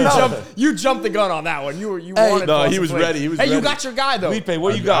 You jumped the gun on that one. You Hey. wanted. No, he Frosted was Flakes. ready. He was Hey, you ready. got your guy though. Felipe,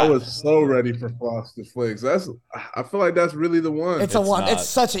 what you I got? was so ready for Frosted Flakes. I feel like that's really the one. It's a one. not. It's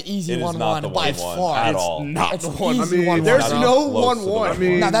such an easy It is 1-1 not the by 1-1 far. at It's all. Not It's the an one. easy I mean, 1-1. There's Not no close to the 1-1. I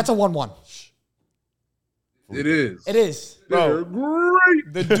mean, No, that's a 1-1. It is. It is. They're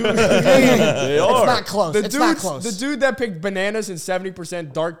great. The dude, They It's are. not close. It's not close. the dude that picked bananas and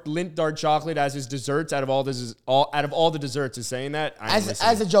 70% dark chocolate as his desserts out of all the desserts is saying that. I ain't as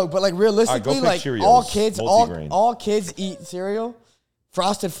listening. a joke, but like realistically, pick like Cheerios, all kids, multigrain. all kids eat cereal.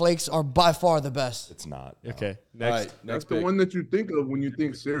 Frosted Flakes are by far the best. It's not. Okay, All next. right, That's next the pick. one that you think of when you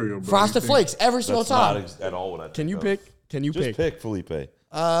think cereal, bro. Frosted You think- Flakes every single That's time. not at all what I think Can you of. pick? Can you Just pick? pick Felipe.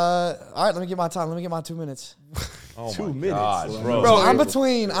 All right, let me get my time. Let me get my 2 minutes. Oh 2 my minutes. God, Bro, bro. I'm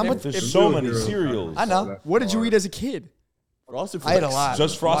between. There's so many cereals. I know. What did you eat as a kid? Frosted I ate Flakes. a lot.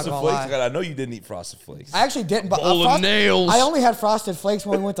 Just Frosted I'm not Flakes? gonna lie. I know you didn't eat Frosted Flakes. I actually didn't, but Bowl of nails. I only had Frosted Flakes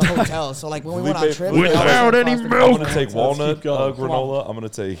when we went to hotels. So like when we went on Felipe- trips, Felipe- we always had Without any Frosted milk. I'm Flakes. gonna take walnut keep going. Come granola. I'm gonna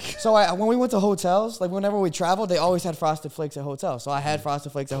take. So when we went to hotels, like whenever we traveled, they always had Frosted Flakes at hotels. So I had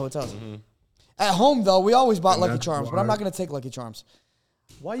Frosted Flakes at hotels. At home though, we always bought And Lucky that's Charms, but why- I'm not gonna take Lucky Charms.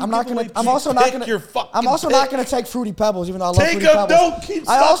 Why you I'm not giving gonna. away I'm pick- also not pick gonna. your fucking I'm also pick. not gonna take Fruity Pebbles, even though I love Fruity Take up. Pebbles. Don't keep.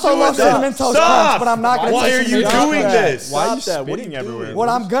 I also doing love that. Cinnamon Toast Stop. Crunch, but I'm not gonna. Why take are you Cinnamon Toast doing Crunch. this? Why are you Stop that. What are spitting you everywhere? doing? What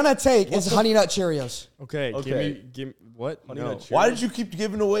I'm gonna take is Honey Nut Cheerios. Okay, Okay. give me what? Honey No. Nut Cheerios. Why did you keep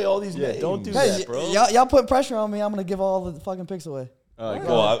giving away all these Yeah, names? don't do Hey, that, bro. y'all put pressure on me. I'm gonna give all the fucking picks away. All right, go.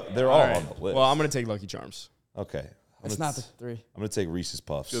 Well, they're all All right. on the list. Well, I'm gonna take Lucky Charms. Okay. It's not the 3 I'm gonna take Reese's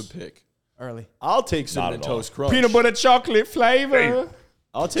Puffs. Good pick. early. I'll take Cinnamon at all. Toast Crunch. Peanut butter chocolate flavor.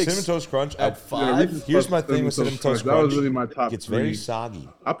 I'll take Cinnamon Toast Crunch at I- 5. Reese's Here's Puffs, my thing with Cinnamon Toast That was Crunch. really my top It's 3. very soggy.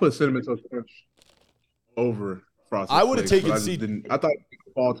 I put Cinnamon Toast Crunch over Frosted I would've Flakes, taken but I just C- didn't. I thought it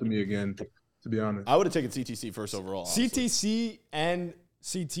would fall to me again, to be honest. I would have taken CTC first overall. honestly. CTC and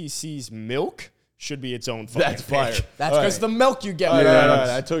CTC's milk should be its own fucking That's fire. pick. That's All right. Because the milk you get All right, with all that. right, all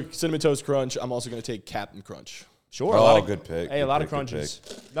right. I took Cinnamon Toast Crunch. I'm also going to take Captain Crunch. Sure. Oh, a lot of, good pick. Hey, Good a lot pick, of good crunches.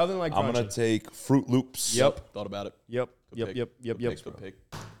 Nothing like I'm gonna crunches. take Fruit Loops. Yep. Thought about it. Yep. Good Yep. pick. Yep. Yep. Good Yep. pick, good pick.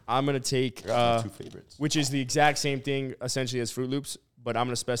 I'm gonna take My 2 favorites. which is the exact same thing essentially as Fruit Loops, but I'm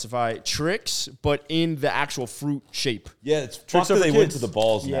gonna specify Tricks, but in the actual fruit shape. Yeah, it's Tricks fuck are that for they went kids. to the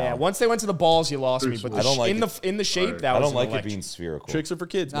balls Yeah. now. Once they went to the balls, you lost me. But I don't like in it. the shape that I was don't like it electric. being spherical. Tricks are for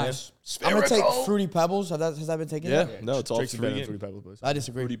kids, Nice. man. I'm gonna take Fruity Pebbles. Has that been taken? man. yet? Yeah, no, it's all Tricks is better fruity. than Fruity Pebbles, boys. I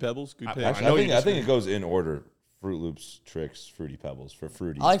disagree. Fruity Pebbles, good pick. Actually, I know I you think it goes in order. Fruit Loops, Tricks, Fruity Pebbles for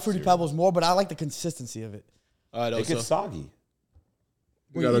fruity. I like Fruity cereal. Pebbles more, but I like the consistency of it. All right, It Oso. gets soggy.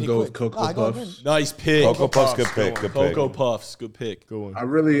 You gotta go with Cocoa I go Puffs. Nice pick. Cocoa Puffs, good Puffs, pick. go Good on. pick. Cocoa Puffs, good pick. Go on. I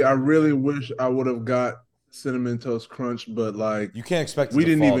really wish I would have got Cinnamon Toast Crunch, but like You can't expect it we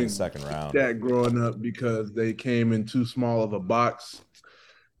to didn't fall in even the second round. that growing up because they came in too small of a box.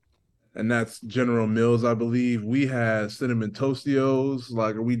 And that's General Mills, I believe. We had Cinnamon Toastios.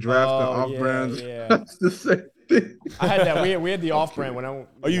 Like, are we drafting Oh, off yeah, brands? yeah. That's the same thing. I had that. We had the off-brand when I.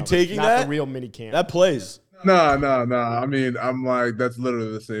 Are you taking not that? the real mini can? That plays. No. I mean, I'm like, that's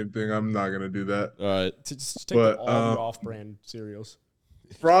literally the same thing. I'm not gonna do that. All right. Just take But, all the off-brand cereals.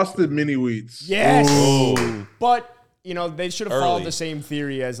 Frosted mini wheats. Yes, Ooh. but you know they should have followed Early. the same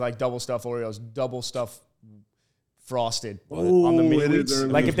theory as like double stuff Oreos, double stuff frosted Ooh, on the mini it is wheats. early.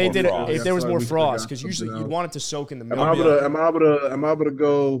 Like if they More did it, frost. if there was That's why more we frost, forgot because usually something you'd else. want it to soak in the Am milk. I able to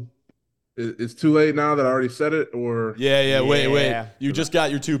go? It's too late now that I already said it, or Yeah, wait. Yeah. You just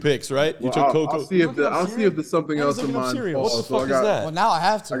got your 2 picks, right? You Well, took I'll Cocoa. see if there's something Hey, else he's in looking up mind. cereal. What the So fuck I is got, that? Well, now I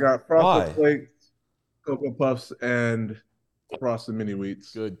have to. I got Frosted Why? Flakes, Cocoa Puffs, and Frosted Mini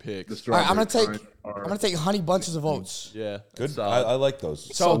Wheats. Good pick. All right, I'm gonna strawberry take. kind I'm gonna take Honey Bunches of Oats. Yeah. Good. that's I solid. like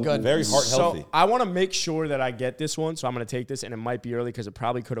those. So good. Very heart healthy. So I want to make sure that I get this one, so I'm going to take this, and it might be early because it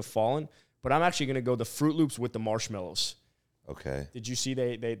probably could have fallen. But I'm actually going to go the Fruit Loops with the marshmallows. Okay. Did you see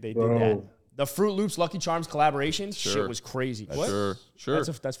they did Bro. that? The Fruit Loops Lucky Charms collaboration Sure. shit was crazy. What? Sure.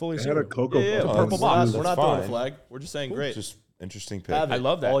 That's fully They had a cereal. Cocoa Yeah, Puff. purple box. We're not That's throwing a fine. flag. We're just saying great. Just interesting pick. Have it. I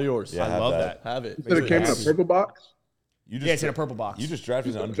love that. All yours. Yeah, I have love that. that. Have it. You said it came in a Happy. purple box? You just Yeah, it's in a purple box. You just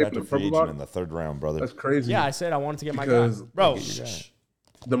drafted an It's in a undrafted free purple agent box? in the 3rd round, brother. That's crazy. Yeah, I said I wanted to get my guy. Because- Bro, Get your guy.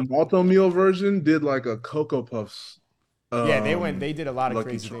 The Malto meal version did like a Cocoa Puffs Yeah, they did a lot of Lucky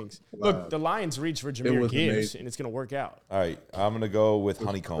crazy Charms things. Look, Lab. the Lions reached for Jameer was Gibbs, amazing. and it's going to work out. All right, I'm gonna go with It was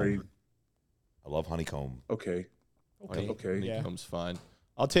honeycomb. crazy. I love honeycomb. Okay. Okay. Yeah. Honeycomb's fine.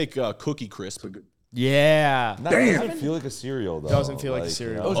 I'll take Cookie Crisp. Yeah. That Damn. doesn't feel like a cereal though. Doesn't feel like a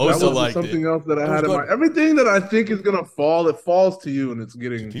cereal. you know, Oh, That also was liked something it. else that I was had in good. mind. Everything that I think is gonna fall, it falls to you, and it's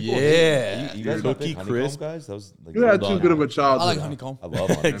getting. people Yeah. hate it. You guys not Cookie big honeycomb Crisp. guys? That was like, You had Hold too on. good of a I childhood. like honeycomb. I love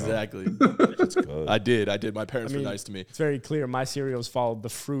honeycomb. Exactly. It's good. I did. My parents I mean, were nice to me. It's very clear. My cereals followed the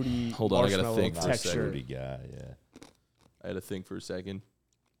fruity Hold on, I gotta marshmallow think for a second. texture. Fruity guy, yeah. I had to think for a second.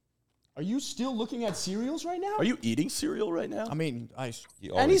 Are you still looking at cereals right now? Are you eating cereal right now? I mean, ice. He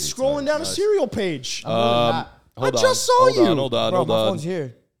And always he's eats scrolling ice. down a cereal page. I'm really not. Hold I on. just saw Hold you. on, hold on, Bro, hold my on. phone's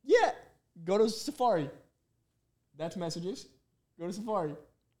here. Yeah. Go to Safari. That's messages. Go to Safari.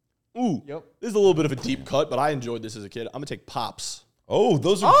 Ooh. Yep. This is a little bit of a deep cut, but I enjoyed this as a kid. I'm gonna take Pops. Oh,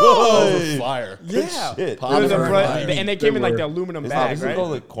 those are Those good. are fire. Yeah. Shit. Pops They're the are bre- fire. and they came in like the They aluminum Is bag, it right?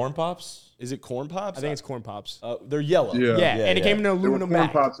 called like corn pops? Is it corn pops? I think it's corn pops. They're yellow. Yeah. Yeah, Yeah, and it came in an They were aluminum corn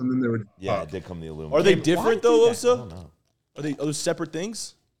bag. pops, and then they were Yeah, pops. it did come in the aluminum. Are they Why different do though, that? Osa? I don't know. Are those separate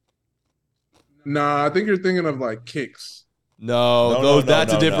things? Nah, I think you're thinking of like kicks. No,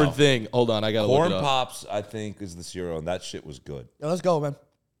 that's a no, different no. thing. Hold on, I gotta look Corn it up. pops, I think, is the cereal, and that shit was good. Yo, let's go, man.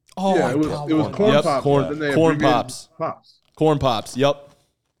 Oh, yeah, my it was God. it was corn Yep, pops. corn- and then they corn abbreviated pops. Pops. Corn Pops. Yep.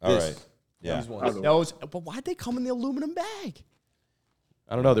 All This. right. Yeah. These ones. But why'd they come in the aluminum bag?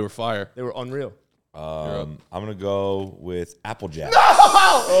 I don't know. They were fire. They were unreal. I'm gonna go with Applejack. Such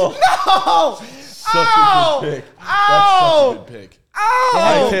a good pick. That's such a good pick.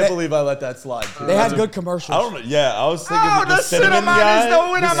 I can't believe I let that slide. Too. They had good commercials. I don't know. Yeah, I was thinking the cinnamon cinnamon guy. is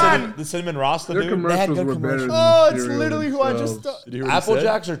the winner, The cinnamon Rasta Their dude. commercials good were better commercials. than Oh, it's cereal literally who I themselves. just. Did you hear what he said?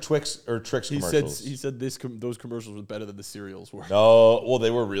 Applejacks or Trix He said commercials? he said those commercials were better than the cereals were. No, well,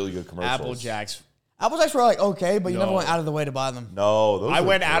 they were really good commercials. Applejacks. Applejacks were like okay, but you never No. went out of the way to buy them. No, those I were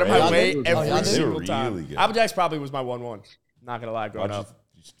went out of great. my way Oh, every y'all did? single They were time. really good. Applejacks probably was my 1-1. Not gonna lie, growing Why'd up.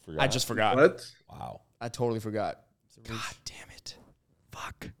 you just forgot? I just forgot. What? Wow. I totally forgot. God damn it!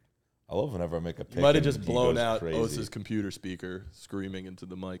 Fuck. I love whenever I make a pick. You might have and just he blown goes out crazy. Osa's computer speaker, screaming into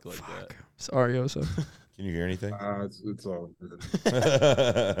the mic like that. Sorry, Osa. Can you hear anything? It's all good.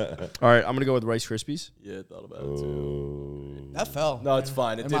 All right, I'm gonna go with Rice Krispies. Yeah, I thought about it too. Oh. That fell. No, it's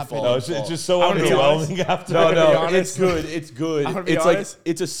fine. It In my did fall. opinion. No, it's just so I'm gonna be honest. underwhelming after. No, be no, honest. it's good. It's good. I'm gonna be It's honest. like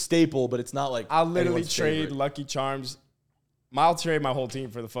it's a staple, but it's not like I'll literally anyone's trade favorite. Lucky Charms. I'll trade my whole team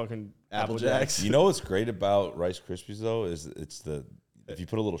for the fucking Apple Apple Jacks. Jacks. You know what's great about Rice Krispies though is it's the if you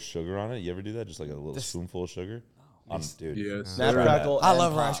put a little sugar on it. You ever do that? Just like a little spoonful of sugar. Dude. Yes. Snap sir. Crackle. I and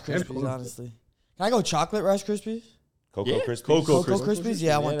love Pop. Rice Krispies, honestly. Can I go chocolate Rice Krispies? Cocoa Yeah. Krispies. Cocoa Cocoa Krispies. Krispies?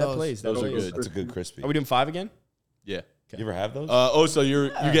 Yeah, I want that those. plays. Those That are plays. good. That's a good crispy. Are we doing 5 again? Yeah. You ever have those? So you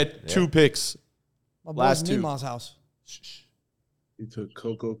get 2 picks. My boy's Last in two. Mima's house. He took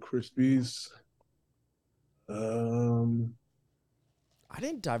Cocoa Krispies. I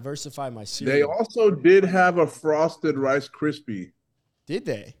didn't diversify my They cereal. also did have a frosted Rice Krispie. Did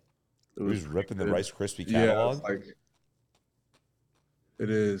they? He was ripping the good. Rice Krispie Yeah, catalog. it's like it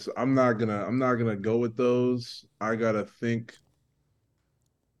is. I'm not gonna go with those. I gotta think.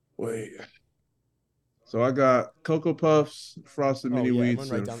 Wait. So I got Cocoa Puffs, Frosted Oh, Mini yeah, Wheats, everyone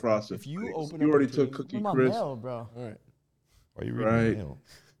write and down- Frosted if you Flakes. open You up already a took can- Cookie Where's my Crisp. mail, bro? All right. Why are you reading Right. the mail?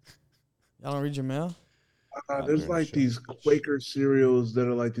 Y'all don't read your mail? There's during the like show. these Quaker cereals that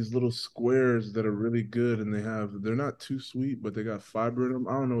are like these little squares that are really good, and they're not too sweet, but they got fiber in them.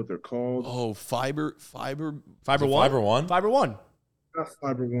 I don't know what they're called. Oh, fiber. Fiber Is it One? Fiber One? Fiber One. Not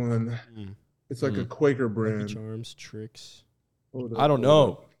Fiber One. Mm. It's like a Quaker Lucky brand. Charms, Tricks. Hold I don't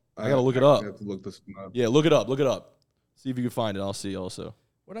hold know. I gotta look it actually up. have to look this one up. Yeah, look it up. Look it up. See if you can find it. I'll see also.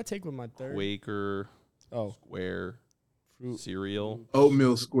 What'd I take with my third? Quaker Oh, Square fruit. cereal.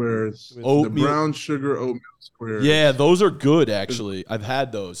 Oatmeal squares. The Oatmeal. brown sugar oatmeal squares. Yeah, those are good actually. I've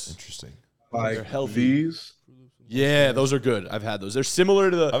had those. Interesting. like they're healthy. these. Yeah, those are good. I've had those. They're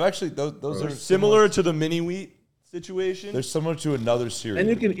similar to the I've actually those are similar to the mini wheat situation. They're similar to another cereal. And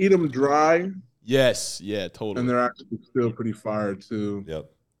you can eat them dry, Yes, yeah, totally. and they're actually still pretty fire too.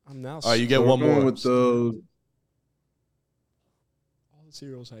 Yep. I'm now. All right, you get So we're one going more. with those. All the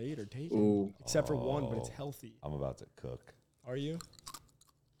cereals I ate are taken, Ooh. except for one, but it's Oh. healthy. I'm about to cook. Are you?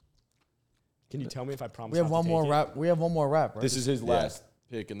 Can you tell me if I promise? We have not one to more take it? rap. We have one more rap, right? This is his last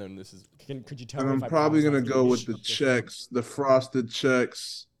pick, and then this is. Could you tell And me I'm if I probably promise gonna not to go take with it? the checks, the frosted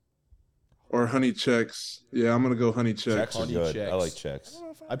checks, or honey checks. Yeah, I'm gonna go honey checks Checks are Honey good. Chex. I like checks.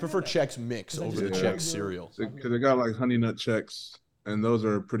 I prefer Chex Mix over the just- Chex cereal. because they got like honey nut checks, and those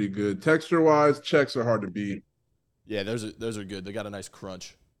are pretty good. Texture wise, checks are hard to beat. Yeah, those are good. They got a nice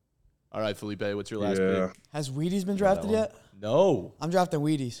crunch. All right, Felipe, what's your last pick? Has Wheaties been drafted yet? No. I'm drafting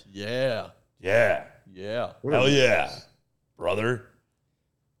Wheaties. Yeah. Yeah. Yeah. Hell yeah, brother.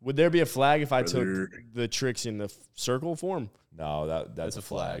 Would there be a flag if I took the tricks in the circle form? No, that's a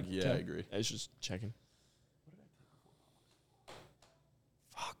flag. Yeah, I agree. I was just checking.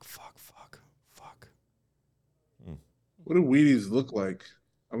 Fuck. What do Wheaties look like?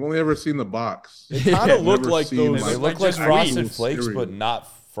 I've only ever seen the box. They kind of look like those. They look like frosted flakes, but not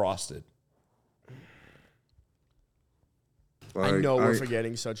frosted. I know we're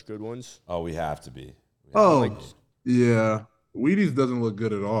forgetting such good ones. Oh, we have to be. Yeah. Wheaties doesn't look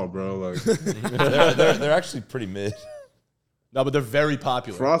good at all, bro. Like they're actually pretty mid. No, but they're very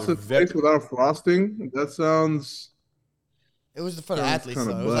popular. Frosted flakes without frosting? That sounds... It was for the athletes,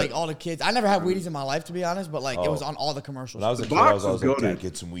 though. It was like all the kids. I never had Wheaties in my life, to be honest, but like it was on all the commercials. When I was a kid, box I was like, goated.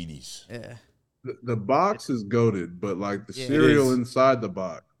 get some Wheaties. Yeah. The box is goated, but like the cereal inside the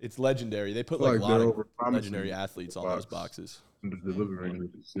box. It's legendary. They put like a lot of legendary athletes on those boxes. Delivering the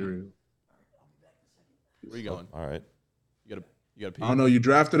cereal. Where you going? All right. You gotta pee. I don't know. You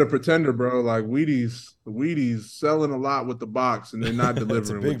drafted a pretender, bro. Like Wheaties selling a lot with the box, and they're not delivering. It's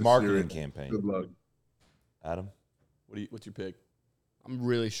a big with the marketing cereal. campaign. Good luck, Adam. What's your pick? I'm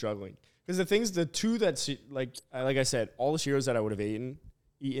really struggling because the two that like I said, all the cereals that I would have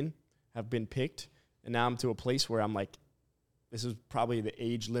eaten have been picked, and now I'm to a place where I'm like, this is probably the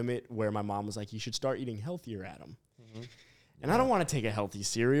age limit where my mom was like, you should start eating healthier, Adam. Mm-hmm. And I don't want to take a healthy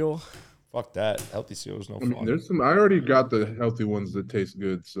cereal. Fuck that. Healthy cereal is no fun. There's some. I already got the healthy ones that taste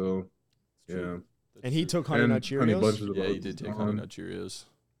good. So, yeah. And he took Honey Nut Cheerios. Honey Bunches of Yeah, Oats. you did take Honey Nut Cheerios.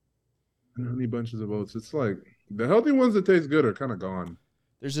 And Honey Bunches of Oats. It's like the healthy ones that taste good are kind of gone.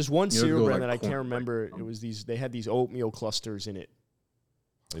 There's this one cereal brand like that I can't remember. It was they had these oatmeal clusters in it.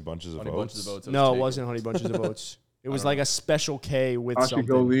 Honey Bunches of Oats. No, it wasn't Honey Bunches of Oats. It was like a Special K with Kashi something.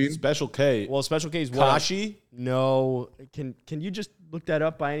 Goleen? Special K. Well, Special K is what? Kashi? No. Can you just look that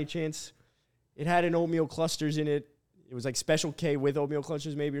up by any chance? It had an oatmeal clusters in it. It was like Special K with oatmeal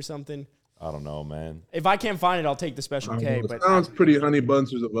clusters maybe or something. I don't know, man. If I can't find it, I'll take the Special K. It But sounds pretty Honey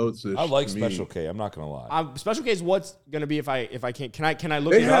Bunches of Oats. I like Special K. I'm not gonna lie. Special K is what's gonna be if I can't. Can I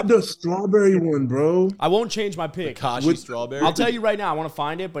look They it had up? the strawberry one, bro. I won't change my pick. Kashi strawberry. I'll tell you right now. I want to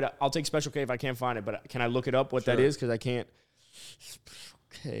find it, but I'll take Special K if I can't find it. But can I look it up what that is? Because I can't.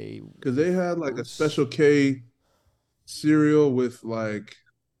 Okay. Because they had like a Special K cereal with like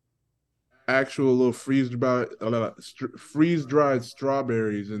actual little freeze dried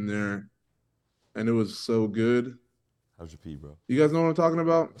strawberries in there, and it was so good. How's your pee, bro? You guys know what I'm talking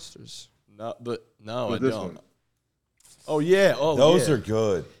about? No, I this don't. one. Oh yeah. Oh, Those yeah. are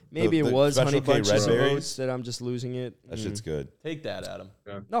good. Maybe it was Special Honey K Bunches of Red Oats that I'm just losing it. That shit's good. Take that, Adam.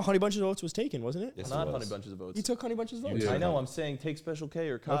 No, Honey Bunches of Oats was taken, wasn't it? Yes, Not it Honey was. Bunches of Oats. You took Honey Bunches of Oats. Yeah. I know. I'm saying take Special K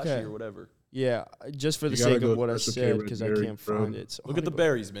or Kashi Okay. or whatever. Yeah, just for the You gotta sake go of what I Special K said, Red because I Berry, can't bro. find it. So Look at the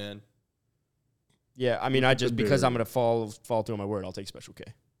berries, man. Yeah, I mean, Look I at just the because I'm berry. gonna fall through on my word, I'll take Special K.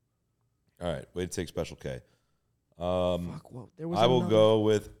 All right, way to take Special K. Fuck, well, there was I will another- go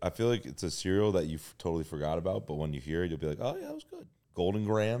with. I feel like it's a cereal that you totally forgot about, but when you hear it, you'll be like, "Oh yeah, that was good." Golden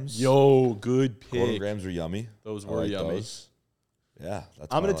Grams. Yo, good Golden pick. Grams are yummy. Those I were like yummy. those. Yeah,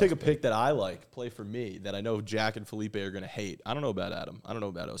 that's I'm my gonna take a last pick that I like, play for me, that I know Jack and Felipe are gonna hate. I don't know about Adam. I don't know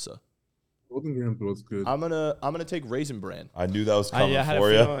about Osa. Golden Grams was good. I'm gonna take Raisin Bran. I knew that was coming I had for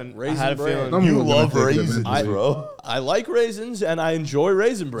a you. feeling. I Raisin had a Bran. feeling. Someone You was gonna love take them raisins, eventually. bro. I like raisins and I enjoy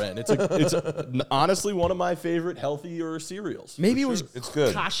Raisin Bran. It's honestly one of my favorite healthier cereals. Maybe it was It's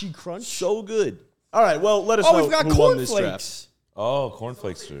good. Kashi Crunch. So good. All right, well, let us Oh, know we've got who won this draft. cornflakes. Oh,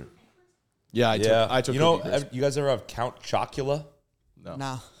 cornflakes are. Yeah, I took You know, Cookie Crisp. you guys ever have Count Chocula? No.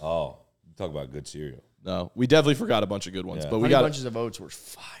 Nah. Oh, talk about good cereal. No, we definitely forgot a bunch of good ones, Yeah. but we Honey got. Bunches of Oats were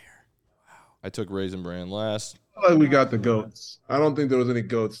fire. I took Raisin Bran last. I feel like we got the goats. I don't think there was any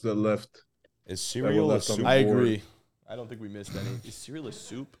goats that left. Is cereal a left on soup? the I board. agree. I don't think we missed any. Is cereal a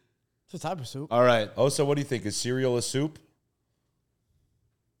soup? It's a type of soup. All right. Oh, so what do you think? Is cereal a soup?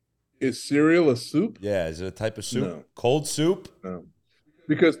 Is cereal a soup? Yeah, is it a type of soup? No. Cold soup? No.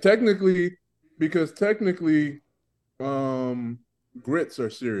 Because technically, grits are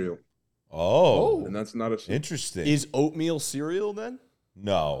cereal, Oh, and that's not a soup. interesting. Is oatmeal cereal then?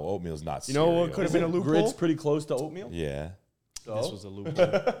 No, oatmeal's not You cereal. know what could have been a loophole? Grits pretty close to oatmeal. Yeah. So? This was a loophole.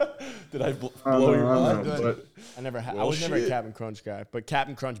 Did I I blow don't your know, mind? but I never had. I Well, was never a shit. Captain Crunch guy, but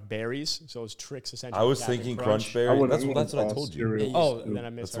Captain Crunch berries. So it's tricks essentially. I was Captain thinking Crunch. crunch berry. I wouldn't- That's I what wouldn't I call told you. cereal Oh, soup. and then I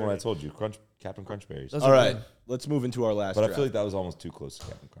That's misheard. what I it. told you. Captain Crunch berries. Those All are right, good. let's move into our last But I draft. feel like that was almost too close to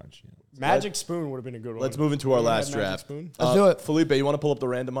Captain Crunch. Magic Spoon would have been a good one. Let's move into our Anyone last had Magic draft. Spoon? Let's do it. Felipe, you want to pull up the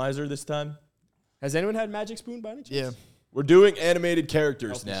randomizer this time? Has anyone had Magic Spoon by any chance? Yeah. We're doing animated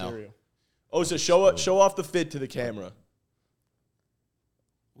characters Healthy now. cereal. Oh, so show off the fit to the camera.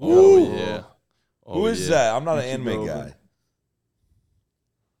 Oh, yeah. Who is that? I'm not an anime guy.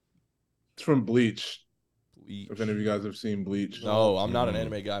 It's from Bleach. Bleach. If any of you guys have seen Bleach. No, I'm not an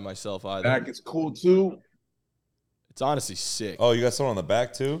anime guy myself either. Back is cool too. It's honestly sick. Oh, you got someone on the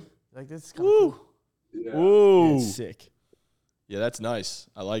back too? Like this is kind of cool. Yeah. Ooh. Yeah, sick. Yeah, that's nice.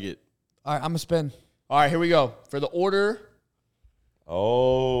 I like it. All right, I'm going to spin. All right, here we go. For the order.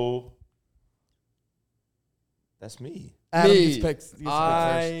 Oh. That's me. Adam Me. gets picked. He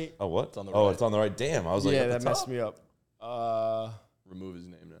gets picked Oh, what? It's on the Oh, right. it's on the right. Damn, I was like, yeah, at the that top. messed me up. Remove his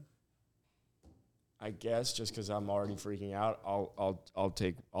name now. I guess just because I'm already freaking out, I'll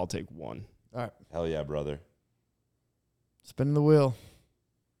take one. All right, Hell yeah, brother. spinning the wheel.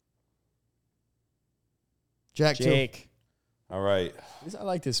 Jack two. Jake. All right. I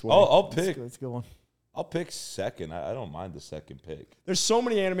like this one. I'll pick. That's a good one. I'll pick second. I don't mind the second pick. There's so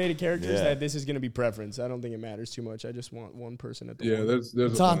many animated characters Yeah. that this is going to be preference. I don't think it matters too much. I just want one person at the Yeah, one. there's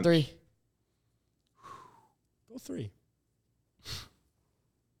It's a on bunch. 3. Go 3.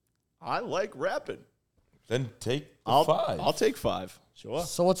 I like rapping. Then take the 5. I'll take 5. Sure.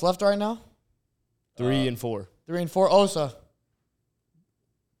 So what's left right now? 3 and 4. 3 and 4. Osa.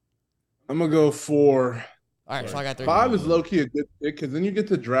 I'm gonna go 4. All right, so I got 3. 5 is low key a good pick because then you get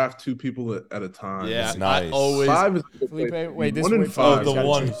to draft 2 people at a time. Yeah, That's nice. I always. 5 is a good Felipe, place. wait, this 1 and wait, 5. the gotta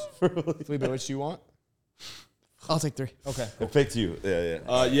one. choose. Felipe, which do you want? I'll take 3. Okay. I picked you.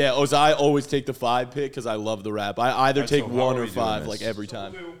 Yeah. Yeah, I always take the 5 pick because I love the rap. I either take so how 1 are or we doing 5 this? like every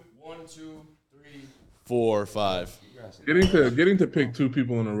time. 1, 2, 3. 4, 5. Getting to pick 2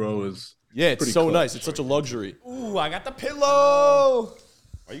 people in a row is Yeah, it's pretty so clutch. nice. It's such a luxury. Ooh, I got the pillow.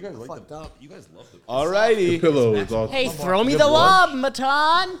 Oh, you guys like the? You guys love the. Alrighty. pillow is awesome. Hey, throw me the lob,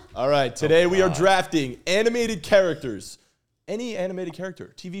 Matan. All right, today we are drafting animated characters. Any animated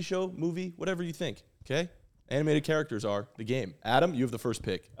character, TV show, movie, whatever you think. Okay, animated characters are the game. Adam, you have the first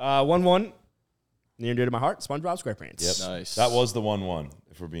pick. 1-1. Near and dear to my heart. SpongeBob SquarePants. Yep. Nice. That was the 1-1.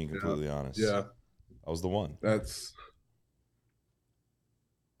 If we're being completely honest. Yeah, That was the one. that's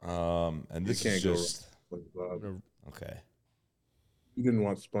And this can't is go just SpongeBob. okay. You didn't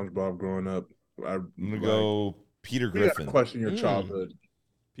watch SpongeBob growing up. I'm gonna go Peter You gotta Griffin. question your childhood.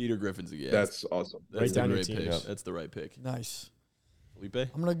 Peter Griffin's a yeah. That's awesome. That's Right the down your great team. pick. Yep. That's the right pick. Nice. Felipe,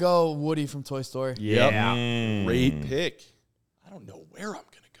 I'm going to go Woody from Toy Story. Yeah. great pick. I don't know where I'm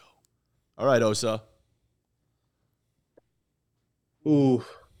gonna go. All right, Osa. Ooh,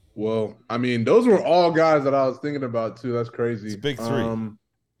 well, I mean, those were all guys that I was thinking about too. That's crazy. It's big 3.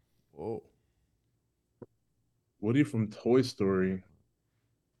 Whoa. Woody from Toy Story.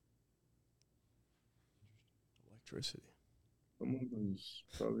 Electricity. Someone who's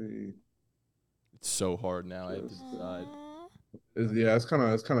probably It's so hard now. I have to decide.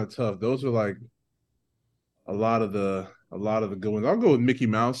 it's kind of tough. Those are like a lot of the good ones. I'll go with Mickey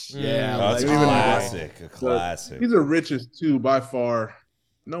Mouse. Yeah, That's a like- classic. A classic. He's the richest too by far.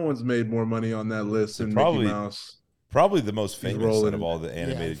 No one's made more money on that list than Probably- Mickey Mouse. Probably the most He's famous rolling. out of all the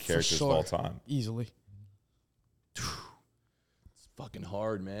animated for characters sure. of all time. Easily. It's fucking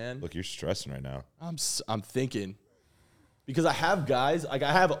hard, man. Look, you're stressing right now. I'm thinking because I have guys like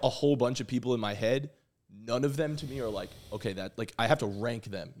I have a whole bunch of people in my head. None of them to me are like okay that like I have to rank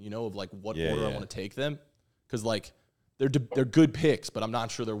them. You know of like what Yeah, order I yeah. want to take them because like they're good picks, but I'm not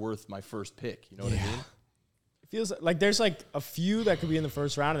sure they're worth my first pick. You know what I mean? It feels like there's like a few that could be in the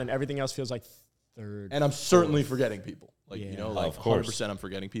first round, and then everything else feels like third. And I'm certainly forgetting people. Like you Yeah. know Oh, like of course. 100% I'm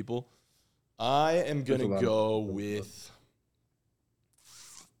forgetting people. I am There's a gonna lot go of- with.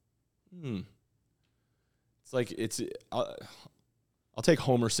 It's like it's. I'll take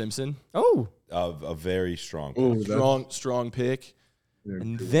Homer Simpson. Oh, A very strong. Oh, pick. that's Strong pick. yeah,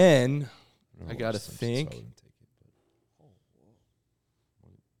 And good. then I Oh, gotta Simpsons, think. I wouldn't take it,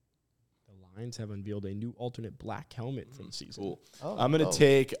 the Lions have unveiled a new alternate black helmet for the season. Cool. Oh, I'm gonna oh.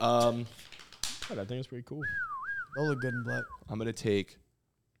 take. Oh, I think it's pretty cool. Those look good in black. I'm gonna take.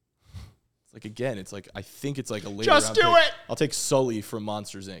 It's like again. It's like I think it's like a later. Just round do pick. it! I'll take Sully from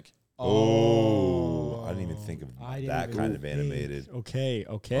Monsters Inc. Oh, I didn't even think of I didn't that even kind of think. animated. Okay.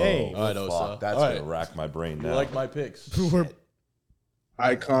 Oh, All right, fuck. Osa. That's All gonna right. rack my brain You now. like my picks?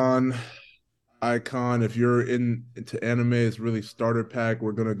 Icon. If you're into anime, it's really starter pack.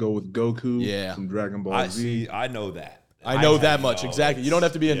 We're gonna go with Goku. Yeah. From Dragon Ball I Z. see. I know that. I know that have much no- exactly. You don't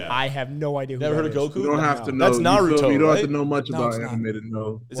have to be in. Yeah. I have no idea. Who Never that heard of is. Goku? You don't have to know. That's You feel Naruto, me? You don't right? have to know much No, about it's not. anime to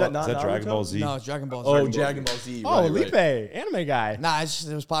know. Is that not Is that Dragon Naruto? Ball Z? No, it's Dragon Ball Z. Oh, Dragon Ball Z. Oh, right, Lipe, right. anime guy. Nah, it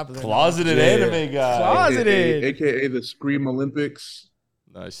was popular. Closeted Yeah. anime guy. Closeted. AKA the Scream Olympics.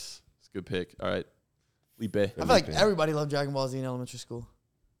 Nice. It's a good pick. All right. Lipe. I feel like everybody loved Dragon Ball Z in elementary school.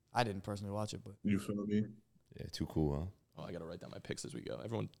 I didn't personally watch it, but You feel me? Yeah, too cool, huh? Oh, I gotta write down my picks as we go.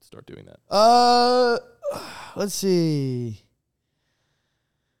 Everyone, start doing that. let's see.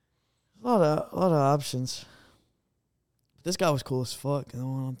 A lot of options. This guy was cool as fuck. The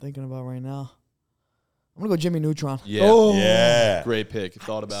one I'm thinking about right now. I'm gonna go Jimmy Neutron. Yeah, Yeah. great pick.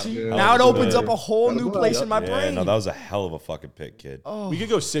 Thought about it. Yeah. Now it opens up Yeah. a whole That's new what- place in my Yeah, brain. no, that was a hell of a fucking pick, kid. We could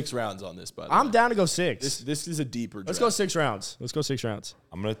go 6 rounds on this, by the way. I'm down to go 6. This is a deeper draft. Let's go 6 rounds. Let's go 6 rounds.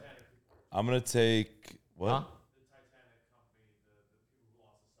 I'm gonna take what? Huh?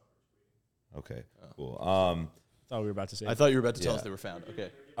 Okay, cool. Thought we were about to say. I thought you were about to tell Yeah. us they were found.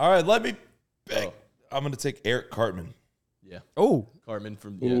 Okay. All right, let me pick. Oh. I'm gonna take Eric Cartman. Yeah. Oh, Cartman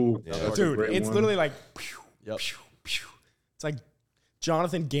from Ooh, yeah. that's a dude, great it's one. literally like Yep. it's like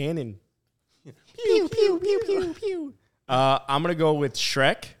Jonathan Gannon. Pew pew pew pew pew. I'm gonna go with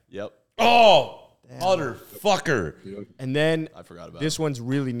Shrek, Yep. Oh, motherfucker! and then I forgot about this one's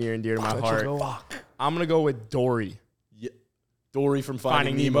really near and dear to my Let you heart. go. I'm gonna go with Dory. Yeah. Dory from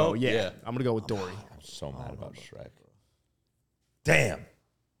Finding, Finding Nemo. Nemo. Yeah, I'm gonna go with Dory. I'm so mad about Shrek. Damn,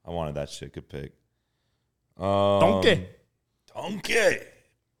 I wanted that shit. Good pick. Donkey. Donkey.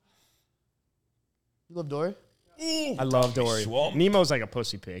 You love Dory? I love Dory. Swamp. Nemo's like a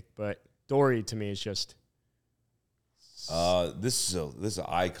pussy pick, but Dory to me is just This is an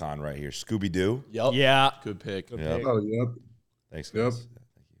icon right here. Scooby Doo. Yep. yeah. Good pick. Good Yep. pick. Oh, yep. Thanks. Yep. guys.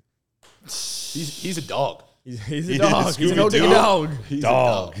 He's a dog. He's He a dog. is He's an Scooby-Doo. Odighizuwa dog. He's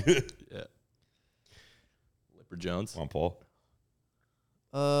Dog. a dog. Yeah. Lipper Jones. Come on, Paul.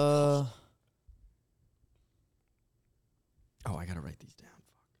 Uh, Oh, I gotta write these down.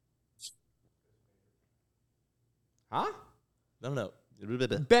 Huh? No.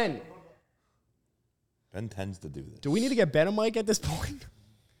 Ben. Ben tends to do this. Do we need to get Ben a mic at this point?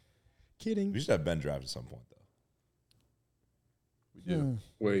 Kidding. We should have Ben draft at some point, though. We do.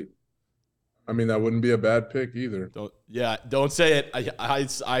 Wait. I mean, that wouldn't be a bad pick either. Don't say it.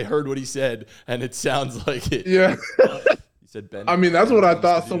 I heard what he said, and it sounds like it. Yeah. He said Ben. I mean, that's what I tends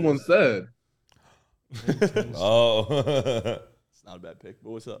thought to do someone this. said. Oh. It's not a bad pick.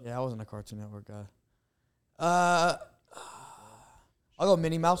 But what's up? yeah, I wasn't a Cartoon Network guy. I'll go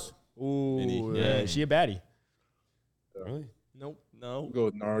Minnie Mouse. Ooh, Minnie, yeah. yeah. Is she a baddie? Really? Nope. No. Go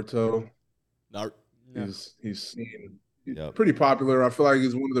with Naruto. Not. No. He's seen. He's Yep. pretty popular. I feel like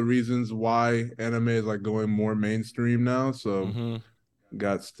he's one of the reasons why anime is like going more mainstream now. So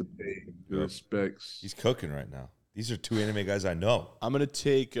gots to pay the Yep. respects. He's cooking right now. These are 2 anime guys I know. I'm gonna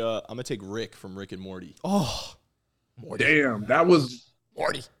take Rick from Rick and Morty. Oh, Damn, that was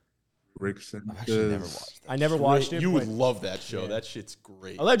Morty. Rick I've actually never Sanchez. watched that. I never watched it. You would but love that show. That shit's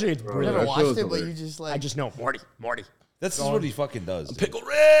great. allegedly it's Bro, I brilliant. never that watched show's it, but you hilarious. just like I just know Morty. That's just what he fucking does. Pickle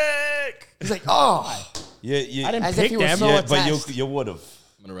Rick. he's like, oh, Yeah. I didn't As if pick he was them. so Yeah, but attached. you would have.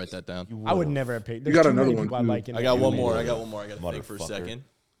 I'm gonna write that down. I would never have picked. You There's got too another many one, people I too. like. In I got the one anime. more. I gotta think for a Motherfucker. second.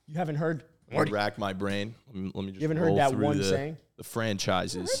 You haven't heard? Rack my brain. Let me just. You haven't heard roll that through one saying? the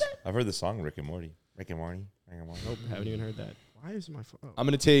franchises. I've heard the song Rick and Morty. Rick and Morty. Rick and Morty. Nope, haven't even heard that. Why is my phone? I'm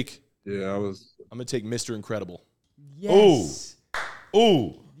gonna take Yeah, I was. Mr. Incredible. Yes.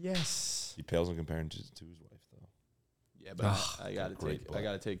 Ooh. Yes. He pales in comparison to his wife, though. Yeah, but I gotta great take. book. I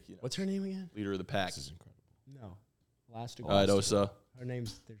gotta take. What's her name again? Leader of the pack. This is incredible. No. Elastic. All right, Osa. Her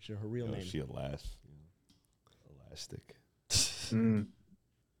name's her real Oh, name. she elastic. Elastic. Mm.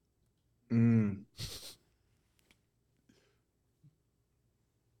 Mm.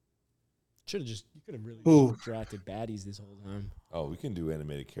 You could have really Ooh. drafted baddies this whole time. Oh, we can do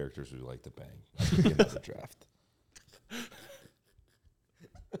animated characters we like to bang. That could be another draft.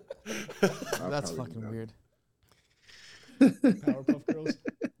 that's fucking weird. Powerpuff Girls.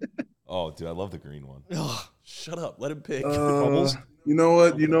 Oh, dude, I love the green one. Shut up. Let him pick. Bubbles? You know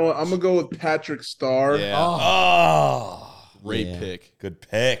what? I'm gonna go with Patrick Starr. Yeah. Oh, Great Yeah. pick. good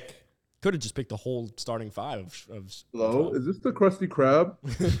pick. Could have just picked the whole starting 5 of Hello, is this the Krusty Krab?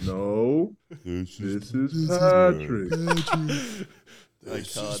 No, this is Patrick.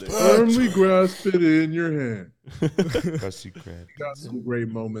 Iconic. Firmly grasp it in your hand. Krusty Krab. Got some great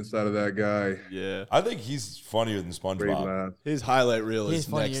moments out of that guy. Yeah. I think he's funnier than Great SpongeBob. laugh. His highlight reel He's is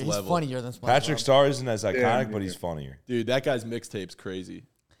funnier. next He's level. funnier than SpongeBob. Patrick Starr isn't as iconic, Damn, but yeah. he's funnier. Dude, that guy's mixtape's crazy.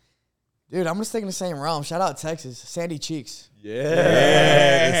 Dude, I'm gonna stick in the same realm. Shout out Texas, Sandy Cheeks. Yeah.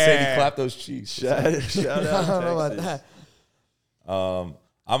 Sandy clap those cheeks. Shout I out don't know about Texas. that.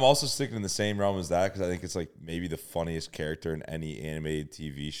 I'm also sticking in the same realm as that because I think it's like maybe the funniest character in any animated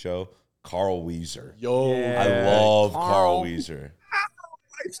TV show. Carl Weezer. Yo. Yeah. I love Carl. Carl Weezer.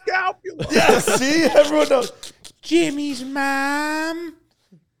 My scalpula. Yeah, see? Everyone knows. Jimmy's mom.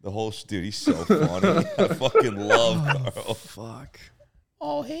 The whole dude, he's so funny. I fucking love Carl. Fuck.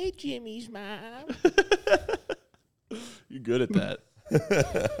 Oh, hey, Jimmy's mom. You're good at that.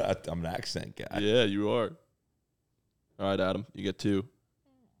 I'm an accent guy. Yeah, you are. All right, Adam, you get 2.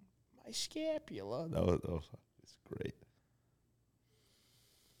 My scapula. It's great.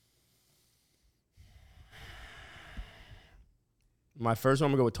 My first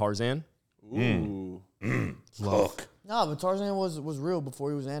one, I'm going to go with Tarzan. Ooh. Look. No, but Tarzan was real before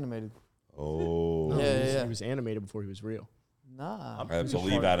he was animated. Oh. No, Yeah. He was animated before he was real. Nah, I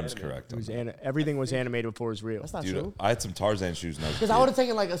believe Adam's correct. He was everything was animated before it was real. that's not Dude, true. I had some Tarzan shoes when I was a Because I kid. would have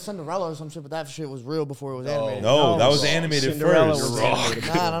taken like a Cinderella or some shit, but that shit was real before it was animated. No, that was Cinderella animated Cinderella first. was animated.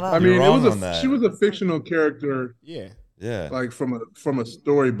 Nah. I mean, You're it wrong was on that. she was a fictional character, Yeah. Yeah. like from a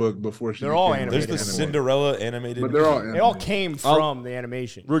storybook before she. They're all became There's animated. the animated. Cinderella animated. but they're all. They all animated. came from the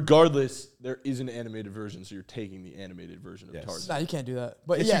animation. Regardless, there is an animated version, so you're taking the animated version of Yes. Tarzan. Nah, you can't do that.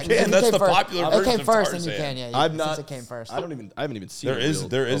 But Yes, yeah, you can. if it That's came the first- popular If version it came of first, then you Tarzan. can. Yeah, I'm since not. it came first. I haven't even seen.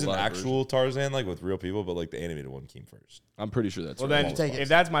 There is an live actual version. Tarzan like with real people, but like the animated one came first. I'm pretty sure that's Well, right. then, take it. if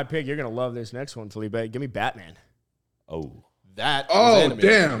that's my pick, you're going to love this next one, Felipe. Give me Batman. Oh. that. Was Oh animated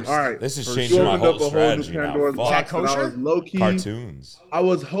damn! first. All right. This is For changing You my opened whole up a whole new strategy now. Pandora's Fuck. box, and I was low key. Cartoons. I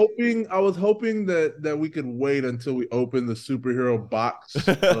was hoping that we could wait until we open the superhero box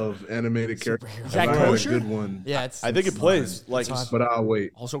of animated characters. Superhero. Is that I had a kosher? good one, Yeah, it's. I think it plays like fine. but I'll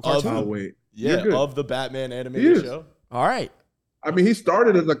wait. Also Of- cartoon. I'll wait. yeah You're good. of the Batman He animated is. show. All right. I mean, he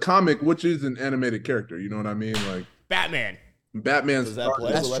started as a comic, which is an animated character. You know what I mean? Like Batman. Batman Does that started.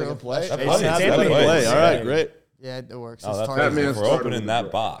 play? That's We're letting true. it play. That's true. It's It's animated. animated. Play. All right, Yeah. great. Yeah, it works. Oh, It's that's Tarzan. Batman we're started opening with that the-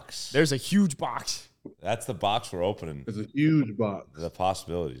 box. There's a huge box. That's the box we're opening. It's a huge box. The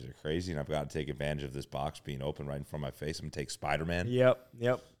possibilities are crazy, and I've got to take advantage of this box being open right in front of my face. I'm gonna take Spider-Man. Yep.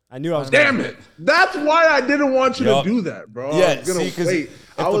 I knew I was Damn gonna- it! That's why I didn't want you Yup. to do that, bro. Yeah, I was gonna see, 'cause wait.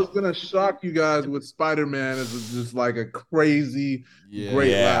 if I was gonna shock you guys with Spider-Man as just like a crazy,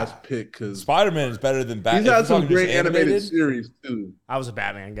 great Yeah. last pick because Spider-Man is better than Batman. he's had some great animated series too. I was a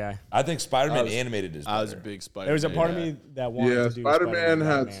Batman guy. I think Spider-Man I was- animated is better. I was a big Spider. There was a part of me that wanted Yeah, to do Spider-Man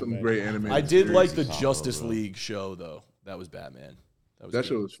had Batman, some but- great animated. I did like the Crazy Justice combo, bro. League show though. That was Batman. That good.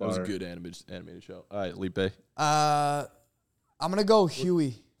 show was That was a fire. good animated show. All right, Lipe. I'm gonna go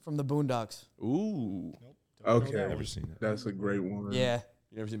Huey from the Boondocks. Ooh, Okay, Never seen it. that's a great one. Yeah.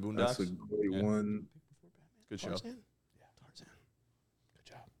 you never seen that's a Boondocks? great Yeah. one. Good show. Tarzan? Good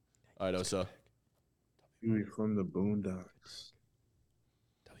job. All right, Osa. Huey from the Boondocks.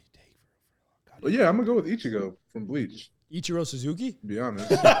 W take for But yeah, I'm gonna go with Ichigo from Bleach. Ichiro Suzuki? To be honest,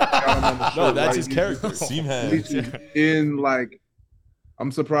 Got him on the No, show that's right his here. character. Seam Bleach hands. is in like,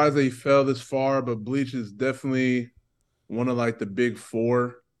 I'm surprised that he fell this far, but Bleach is definitely one of like the big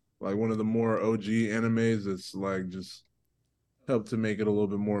four, like one of the more OG animes that's like just helped to make it a little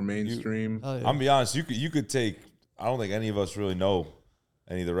bit more mainstream. Oh, yeah. I'm gonna be honest. You could take. I don't think any of us really know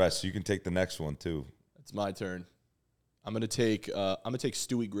any of the rest. So you can take the next one too. It's my turn. I'm gonna take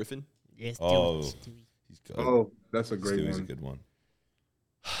Stewie Griffin. Yes, Oh, he's good. Oh, that's a great Stewie's one. a good one.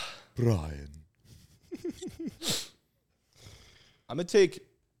 Brian. I'm gonna take.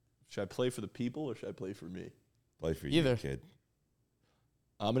 Should I play for the people or should I play for me? Play for you, Either. kid.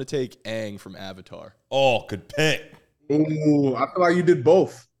 I'm gonna take Aang from Avatar. Oh, good pick. Ooh, I feel like you did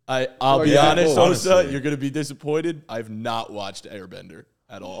both. I'll like be that honest, both. Osa, Honestly. you're gonna be disappointed. I've not watched Airbender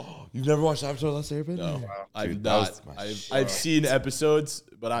at all. You've never watched Avatar: Last Airbender? No, I've Dude, that not. was my I've shit. seen episodes,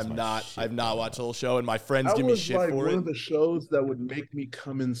 but I'm my not. shit, I've not bro. watched the whole show, and my friends That give me was shit like for one it. of the shows that would make me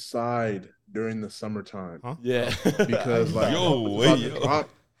come inside during the summertime Huh? Yeah, because like Yo, it's wait, about to yo. drop.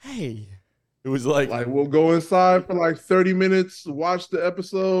 Hey. it was like We'll go inside for like 30 minutes, watch the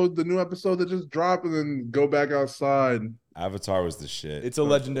new episode that just dropped, and then go back outside. Avatar was the shit. it's a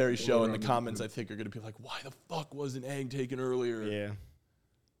legendary show. In the comments, I think are gonna be like, "Why the fuck wasn't Aang taken earlier?"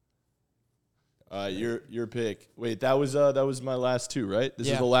 Yeah. Your pick. Wait, that was my last two, right? This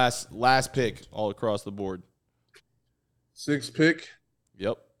is Yeah. the last pick all across the board. Sixth pick.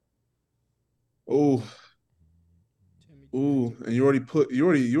 Yep. Oh, ooh, and you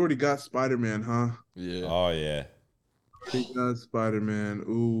already got Spider-Man, huh? Yeah. Oh yeah. You got Spider-Man.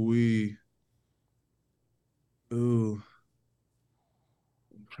 Ooh wee. Ooh.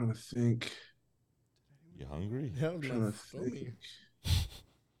 I'm trying to think. You hungry? That was Trying my to think.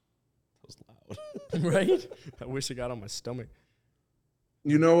 That was loud. right? I wish it got on my stomach.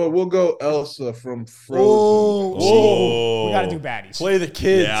 You know what? We'll go Elsa from Frozen. Oh, We got to do baddies. Play the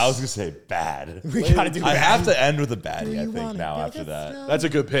kids. Yeah, I was gonna say bad. We got to do I baddies. have to end with a baddie. I you think wanna now get after it that. That's a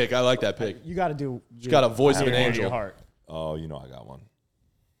good pick. I like that pick. You got to do. She's got a voice of an your angel. heart. Oh, you know I got one.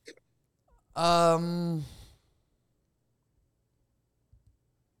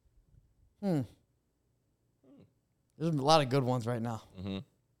 There's a lot of good ones right now. Mm-hmm.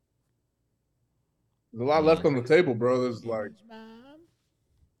 There's a lot left on the table, bro. There's like a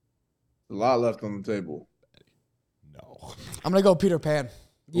lot left on the table. No. I'm gonna go Peter Pan.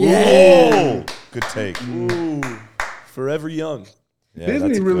 Yeah. Good take. Ooh, Forever Young. Yeah, Disney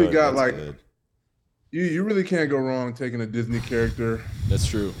that's really good. got, That's like- good. You really can't go wrong taking a Disney character. That's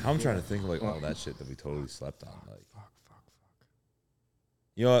true. I'm trying to think of like all that shit that we totally slept on. Like, fuck.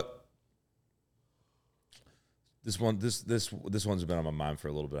 You know what? This one's been on my mind for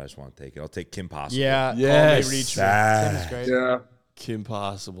a little bit. I just want to take it. I'll take Kim Possible. Yeah. Yes. Call me Reacher. Ah. Kim is great. Yeah. Kim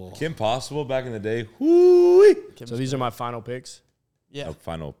Possible. Kim Possible back in the day. Whoo-wee. So these are my final picks. Yeah. No,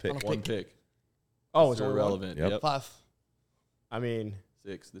 final pick. Final One pick. Oh, it's They're only irrelevant. Yep. Yep. 5. I mean,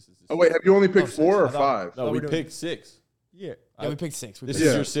 6. This is. Oh wait, have you only picked Oh, 4 or I thought- 5? No, Oh, we we're doing- picked 6. yeah. Yeah, we picked 6. This Yeah,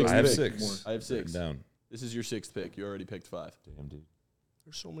 is your so sixth I have pick. 6. I have 6. Down. This is your 6th pick. You already picked 5. Damn, dude.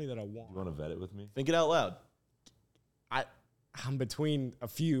 There's so many that I want. You want to vet it with me? Think it out loud. I'm between a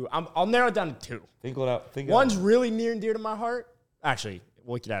few. I'll narrow it down to 2. Think it out. Think it One's out. really near and dear to my heart. Actually,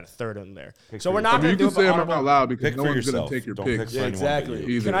 we could add a third in there. Pick So for we're yourself. not going You to do can it say for them out honorable. loud because Pick no for one's yourself. gonna take your Don't pick pick for Yeah, anyone but exactly.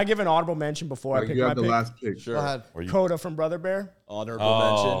 you. either. Can I give an honorable mention before Like, I pick you my have the pick? last pick. Sure. Go ahead. Or you- Coda from Brother Bear. Honorable Oh,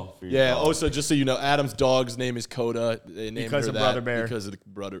 mention. for your Yeah. dog. Also, just so you know, Adam's dog's name is Coda. They named Because her of that Brother Bear. Because of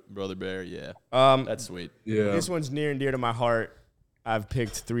the Brother Bear. Yeah. That's sweet. Yeah. This one's near and dear to my heart. I've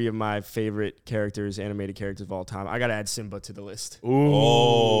picked 3 of my favorite characters, animated characters of all time. I got to add Simba to the list.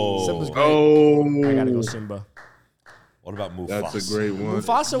 Oh. Simba's great. Oh, I got to go Simba. What about Mufasa? that's a great one.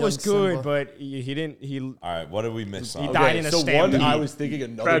 Mufasa was Young good, Simba. but he didn't. All right, what did we miss? He on? died in a so stampede. one I was thinking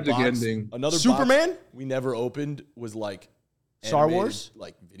another Tragic box, ending. another Superman? box we never opened was like Star animated, Wars?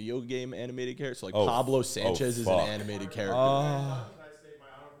 like video game animated characters. So like Oh, Pablo Sanchez is an fuck. animated character.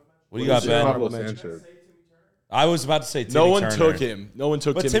 What do you got, is it? Ben? Pablo Sanchez. I was about to say Timmy no one Turner. took him. No one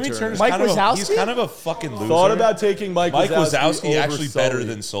took But Timmy, Timmy Turner's Mike kind of he's Wazowski? kind of a fucking loser. Thought about taking Mike Wazowski over actually better Sully.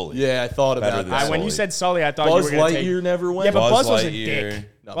 than Sully. Yeah, I thought Better about than that. When you Sully. said Sully, I thought Buzz you were going to take. Lightyear never went. Yeah, but Buzz was a Lightyear. dick.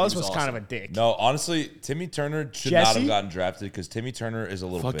 No, Buzz he was was kind of a awesome. dick. No, honestly, Timmy Turner should not Jesse? have gotten drafted because Timmy Turner is a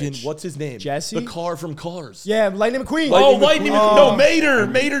little Fucking bitch. what's his name? Jesse? The car from Cars. Yeah, Lightning McQueen. Oh, Lightning Lightning McQueen. McQueen. No, Mater.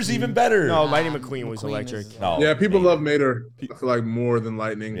 Mater's even better. No, Lightning McQueen was McQueen electric. is- No. Yeah, people love Mater. I feel like more than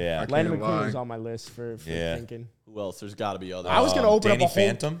Lightning. Yeah. I can't Lightning McQueen lie. was on my list for Yeah. thinking. Who else? There's got to be others. I was going to open Danny up a whole.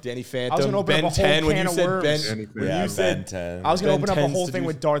 Phantom. Danny I was Phantom. gonna open Ben up a whole 10. When can you of said worms. Ben, Danny when Yeah, you said Ben 10. I was going to Ben open up a 10's whole to thing do-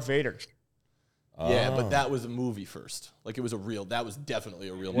 with Darth Vader. yeah, Oh. but that was a movie first. Like it was a real. That was definitely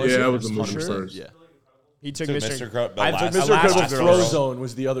a real. Yeah, movie. that was a movie 100%. first. Yeah. He took Took Mr. Mr. Incredible. I took Mr. Last Incredible. Girl. Frozone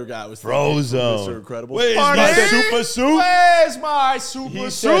was the other guy. Was Frozone. Mr. Incredible. Where's Party! my super suit? Where's my super He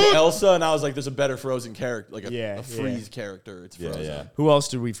suit? said Elsa, and I was like, "There's a better Frozen character, like a, Yeah, a freeze character. It's Yeah, Frozen." yeah. Who else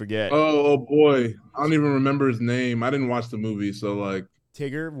did we forget? Oh boy, I don't even remember his name. I didn't watch the movie, so like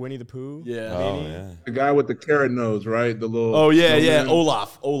Tigger, Winnie the Pooh. Yeah. Oh, yeah. the guy with the carrot nose, right? The little. Oh yeah, yeah. snowman.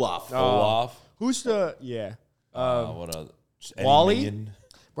 Olaf. Olaf. Who's the What a any Wally? minion?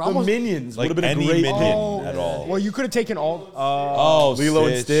 Bro, The almost, Minions Like would have been any a great minion pick. at all. Well, you could have taken all. Oh, Lilo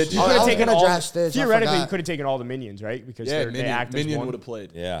and Stitch. You I could have was taken gonna all. draft Stitch, I Theoretically, you forgot. could have taken all the minions, right? Because Yeah, they act as Minion one. would have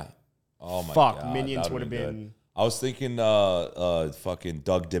played. Yeah. Oh my Fuck, god. Minions that would have good. been I was thinking fucking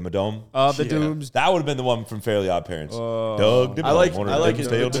Doug Dimmadome. the Yeah. Dooms. That would have been the one from Fairly Odd Parents. Doug Dimmadome. I like one I of like them his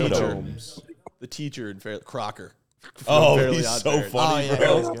stale the teacher. Dimmadomes. The teacher in Crocker. from Oh, Fairly he's Odd so Parents. funny, Oh, yeah.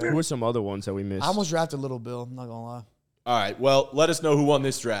 bro. Who were some other ones that we missed? I almost drafted Little Bill. I'm not gonna lie. All right. Well, let us know who won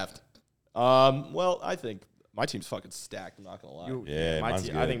this draft. Well, I think my team's fucking stacked. I'm not gonna lie. Yeah, my mine's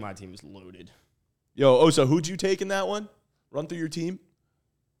team, good. I think my team is loaded. Yo, Osa, who'd you take in that one? Run through your team.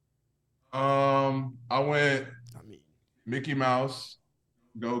 I went I mean, Mickey Mouse,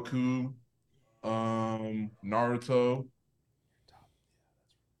 Goku, Naruto.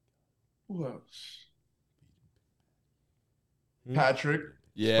 Who else? Patrick,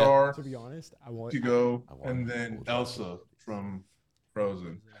 Yeah. Star, to be honest, I want. Ichigo, I want and to then hold Elsa from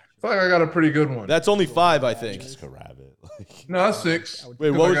Frozen. I feel like I got a pretty good one. That's only 5, I think. Jessica Rabbit. Like, No, that's 6. Wait,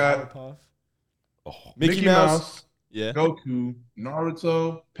 Because what I was got Powerpuff. oh, Mickey Mouse? Yeah. Goku,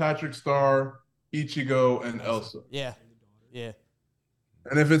 Naruto, Patrick Star, Ichigo, and Elsa. Yeah, yeah.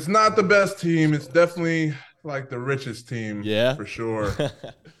 And if it's not the best team, it's definitely like the richest team. Yeah? For sure. That's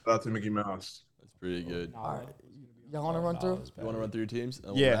Shout out to Mickey Mouse. pretty good. All right. Y'all want to run through? You want to run through your teams?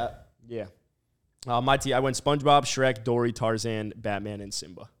 And Yeah. that? Yeah. My team. I went SpongeBob, Shrek, Dory, Tarzan, Batman, and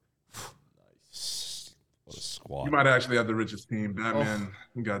Simba. what a squad. You might actually have the richest team. Batman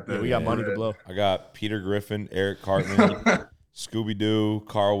got that. Yeah, we got money to blow. I got Peter Griffin, Eric Cartman, Scooby Doo,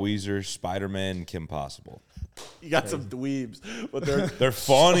 Carl Weezer, Spider Man, and Kim Possible. You got some dweebs, but they're They're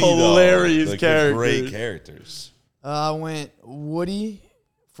funny, Hilarious though. Like, they're great characters. characters. I went Woody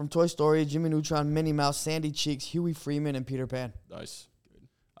from Toy Story, Jimmy Neutron, Minnie Mouse, Sandy Cheeks, Huey Freeman, and Peter Pan. Nice.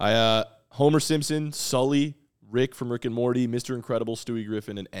 Good. Homer Simpson, Sully, Rick from Rick and Morty, Mr. Incredible, Stewie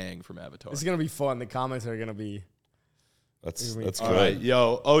Griffin, and Aang from Avatar. It's going to be fun. The comments are going to be... That's All good. right,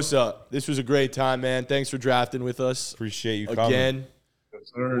 yo, Osa, this was a great time, man. Thanks for drafting with us. Appreciate you coming. Again.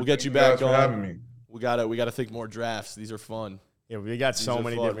 Yes, sir. We'll get Thank you guys back for on. having me. We gotta think more drafts. These are fun. Yeah, we got These so are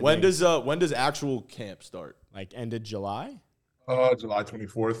many fun. different When things. does actual camp start? Like, end of July? July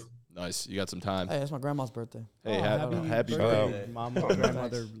 24th. Nice. You got some time. Hey, that's my grandma's birthday. Hey, happy birthday. birthday. Mama,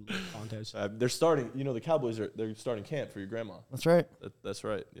 grandmother, contest. They're starting. The Cowboys they're starting camp for your grandma. That's right. That's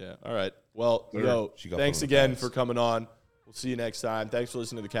right. Yeah. All right. Well, Sure. yo, She got thanks put on the again pass. for coming on. We'll see you next time. Thanks for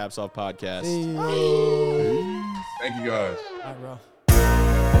listening to the Caps Off podcast. Thank you guys. All right, bro.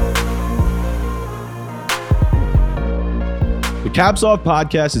 The Caps Off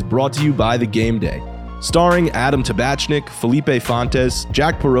podcast is brought to you by The Game Day, starring Adam Tabachnik, Felipe Fontes,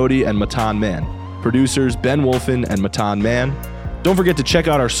 Jack Perotti, and Matan Man. Producers Ben Wolfen and Matan Man. Don't forget to check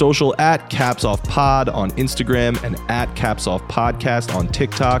out our social at Caps Off Pod on Instagram and at Caps Off Podcast on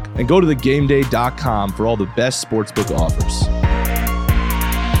TikTok, and go to thegameday.com for all the best sportsbook offers.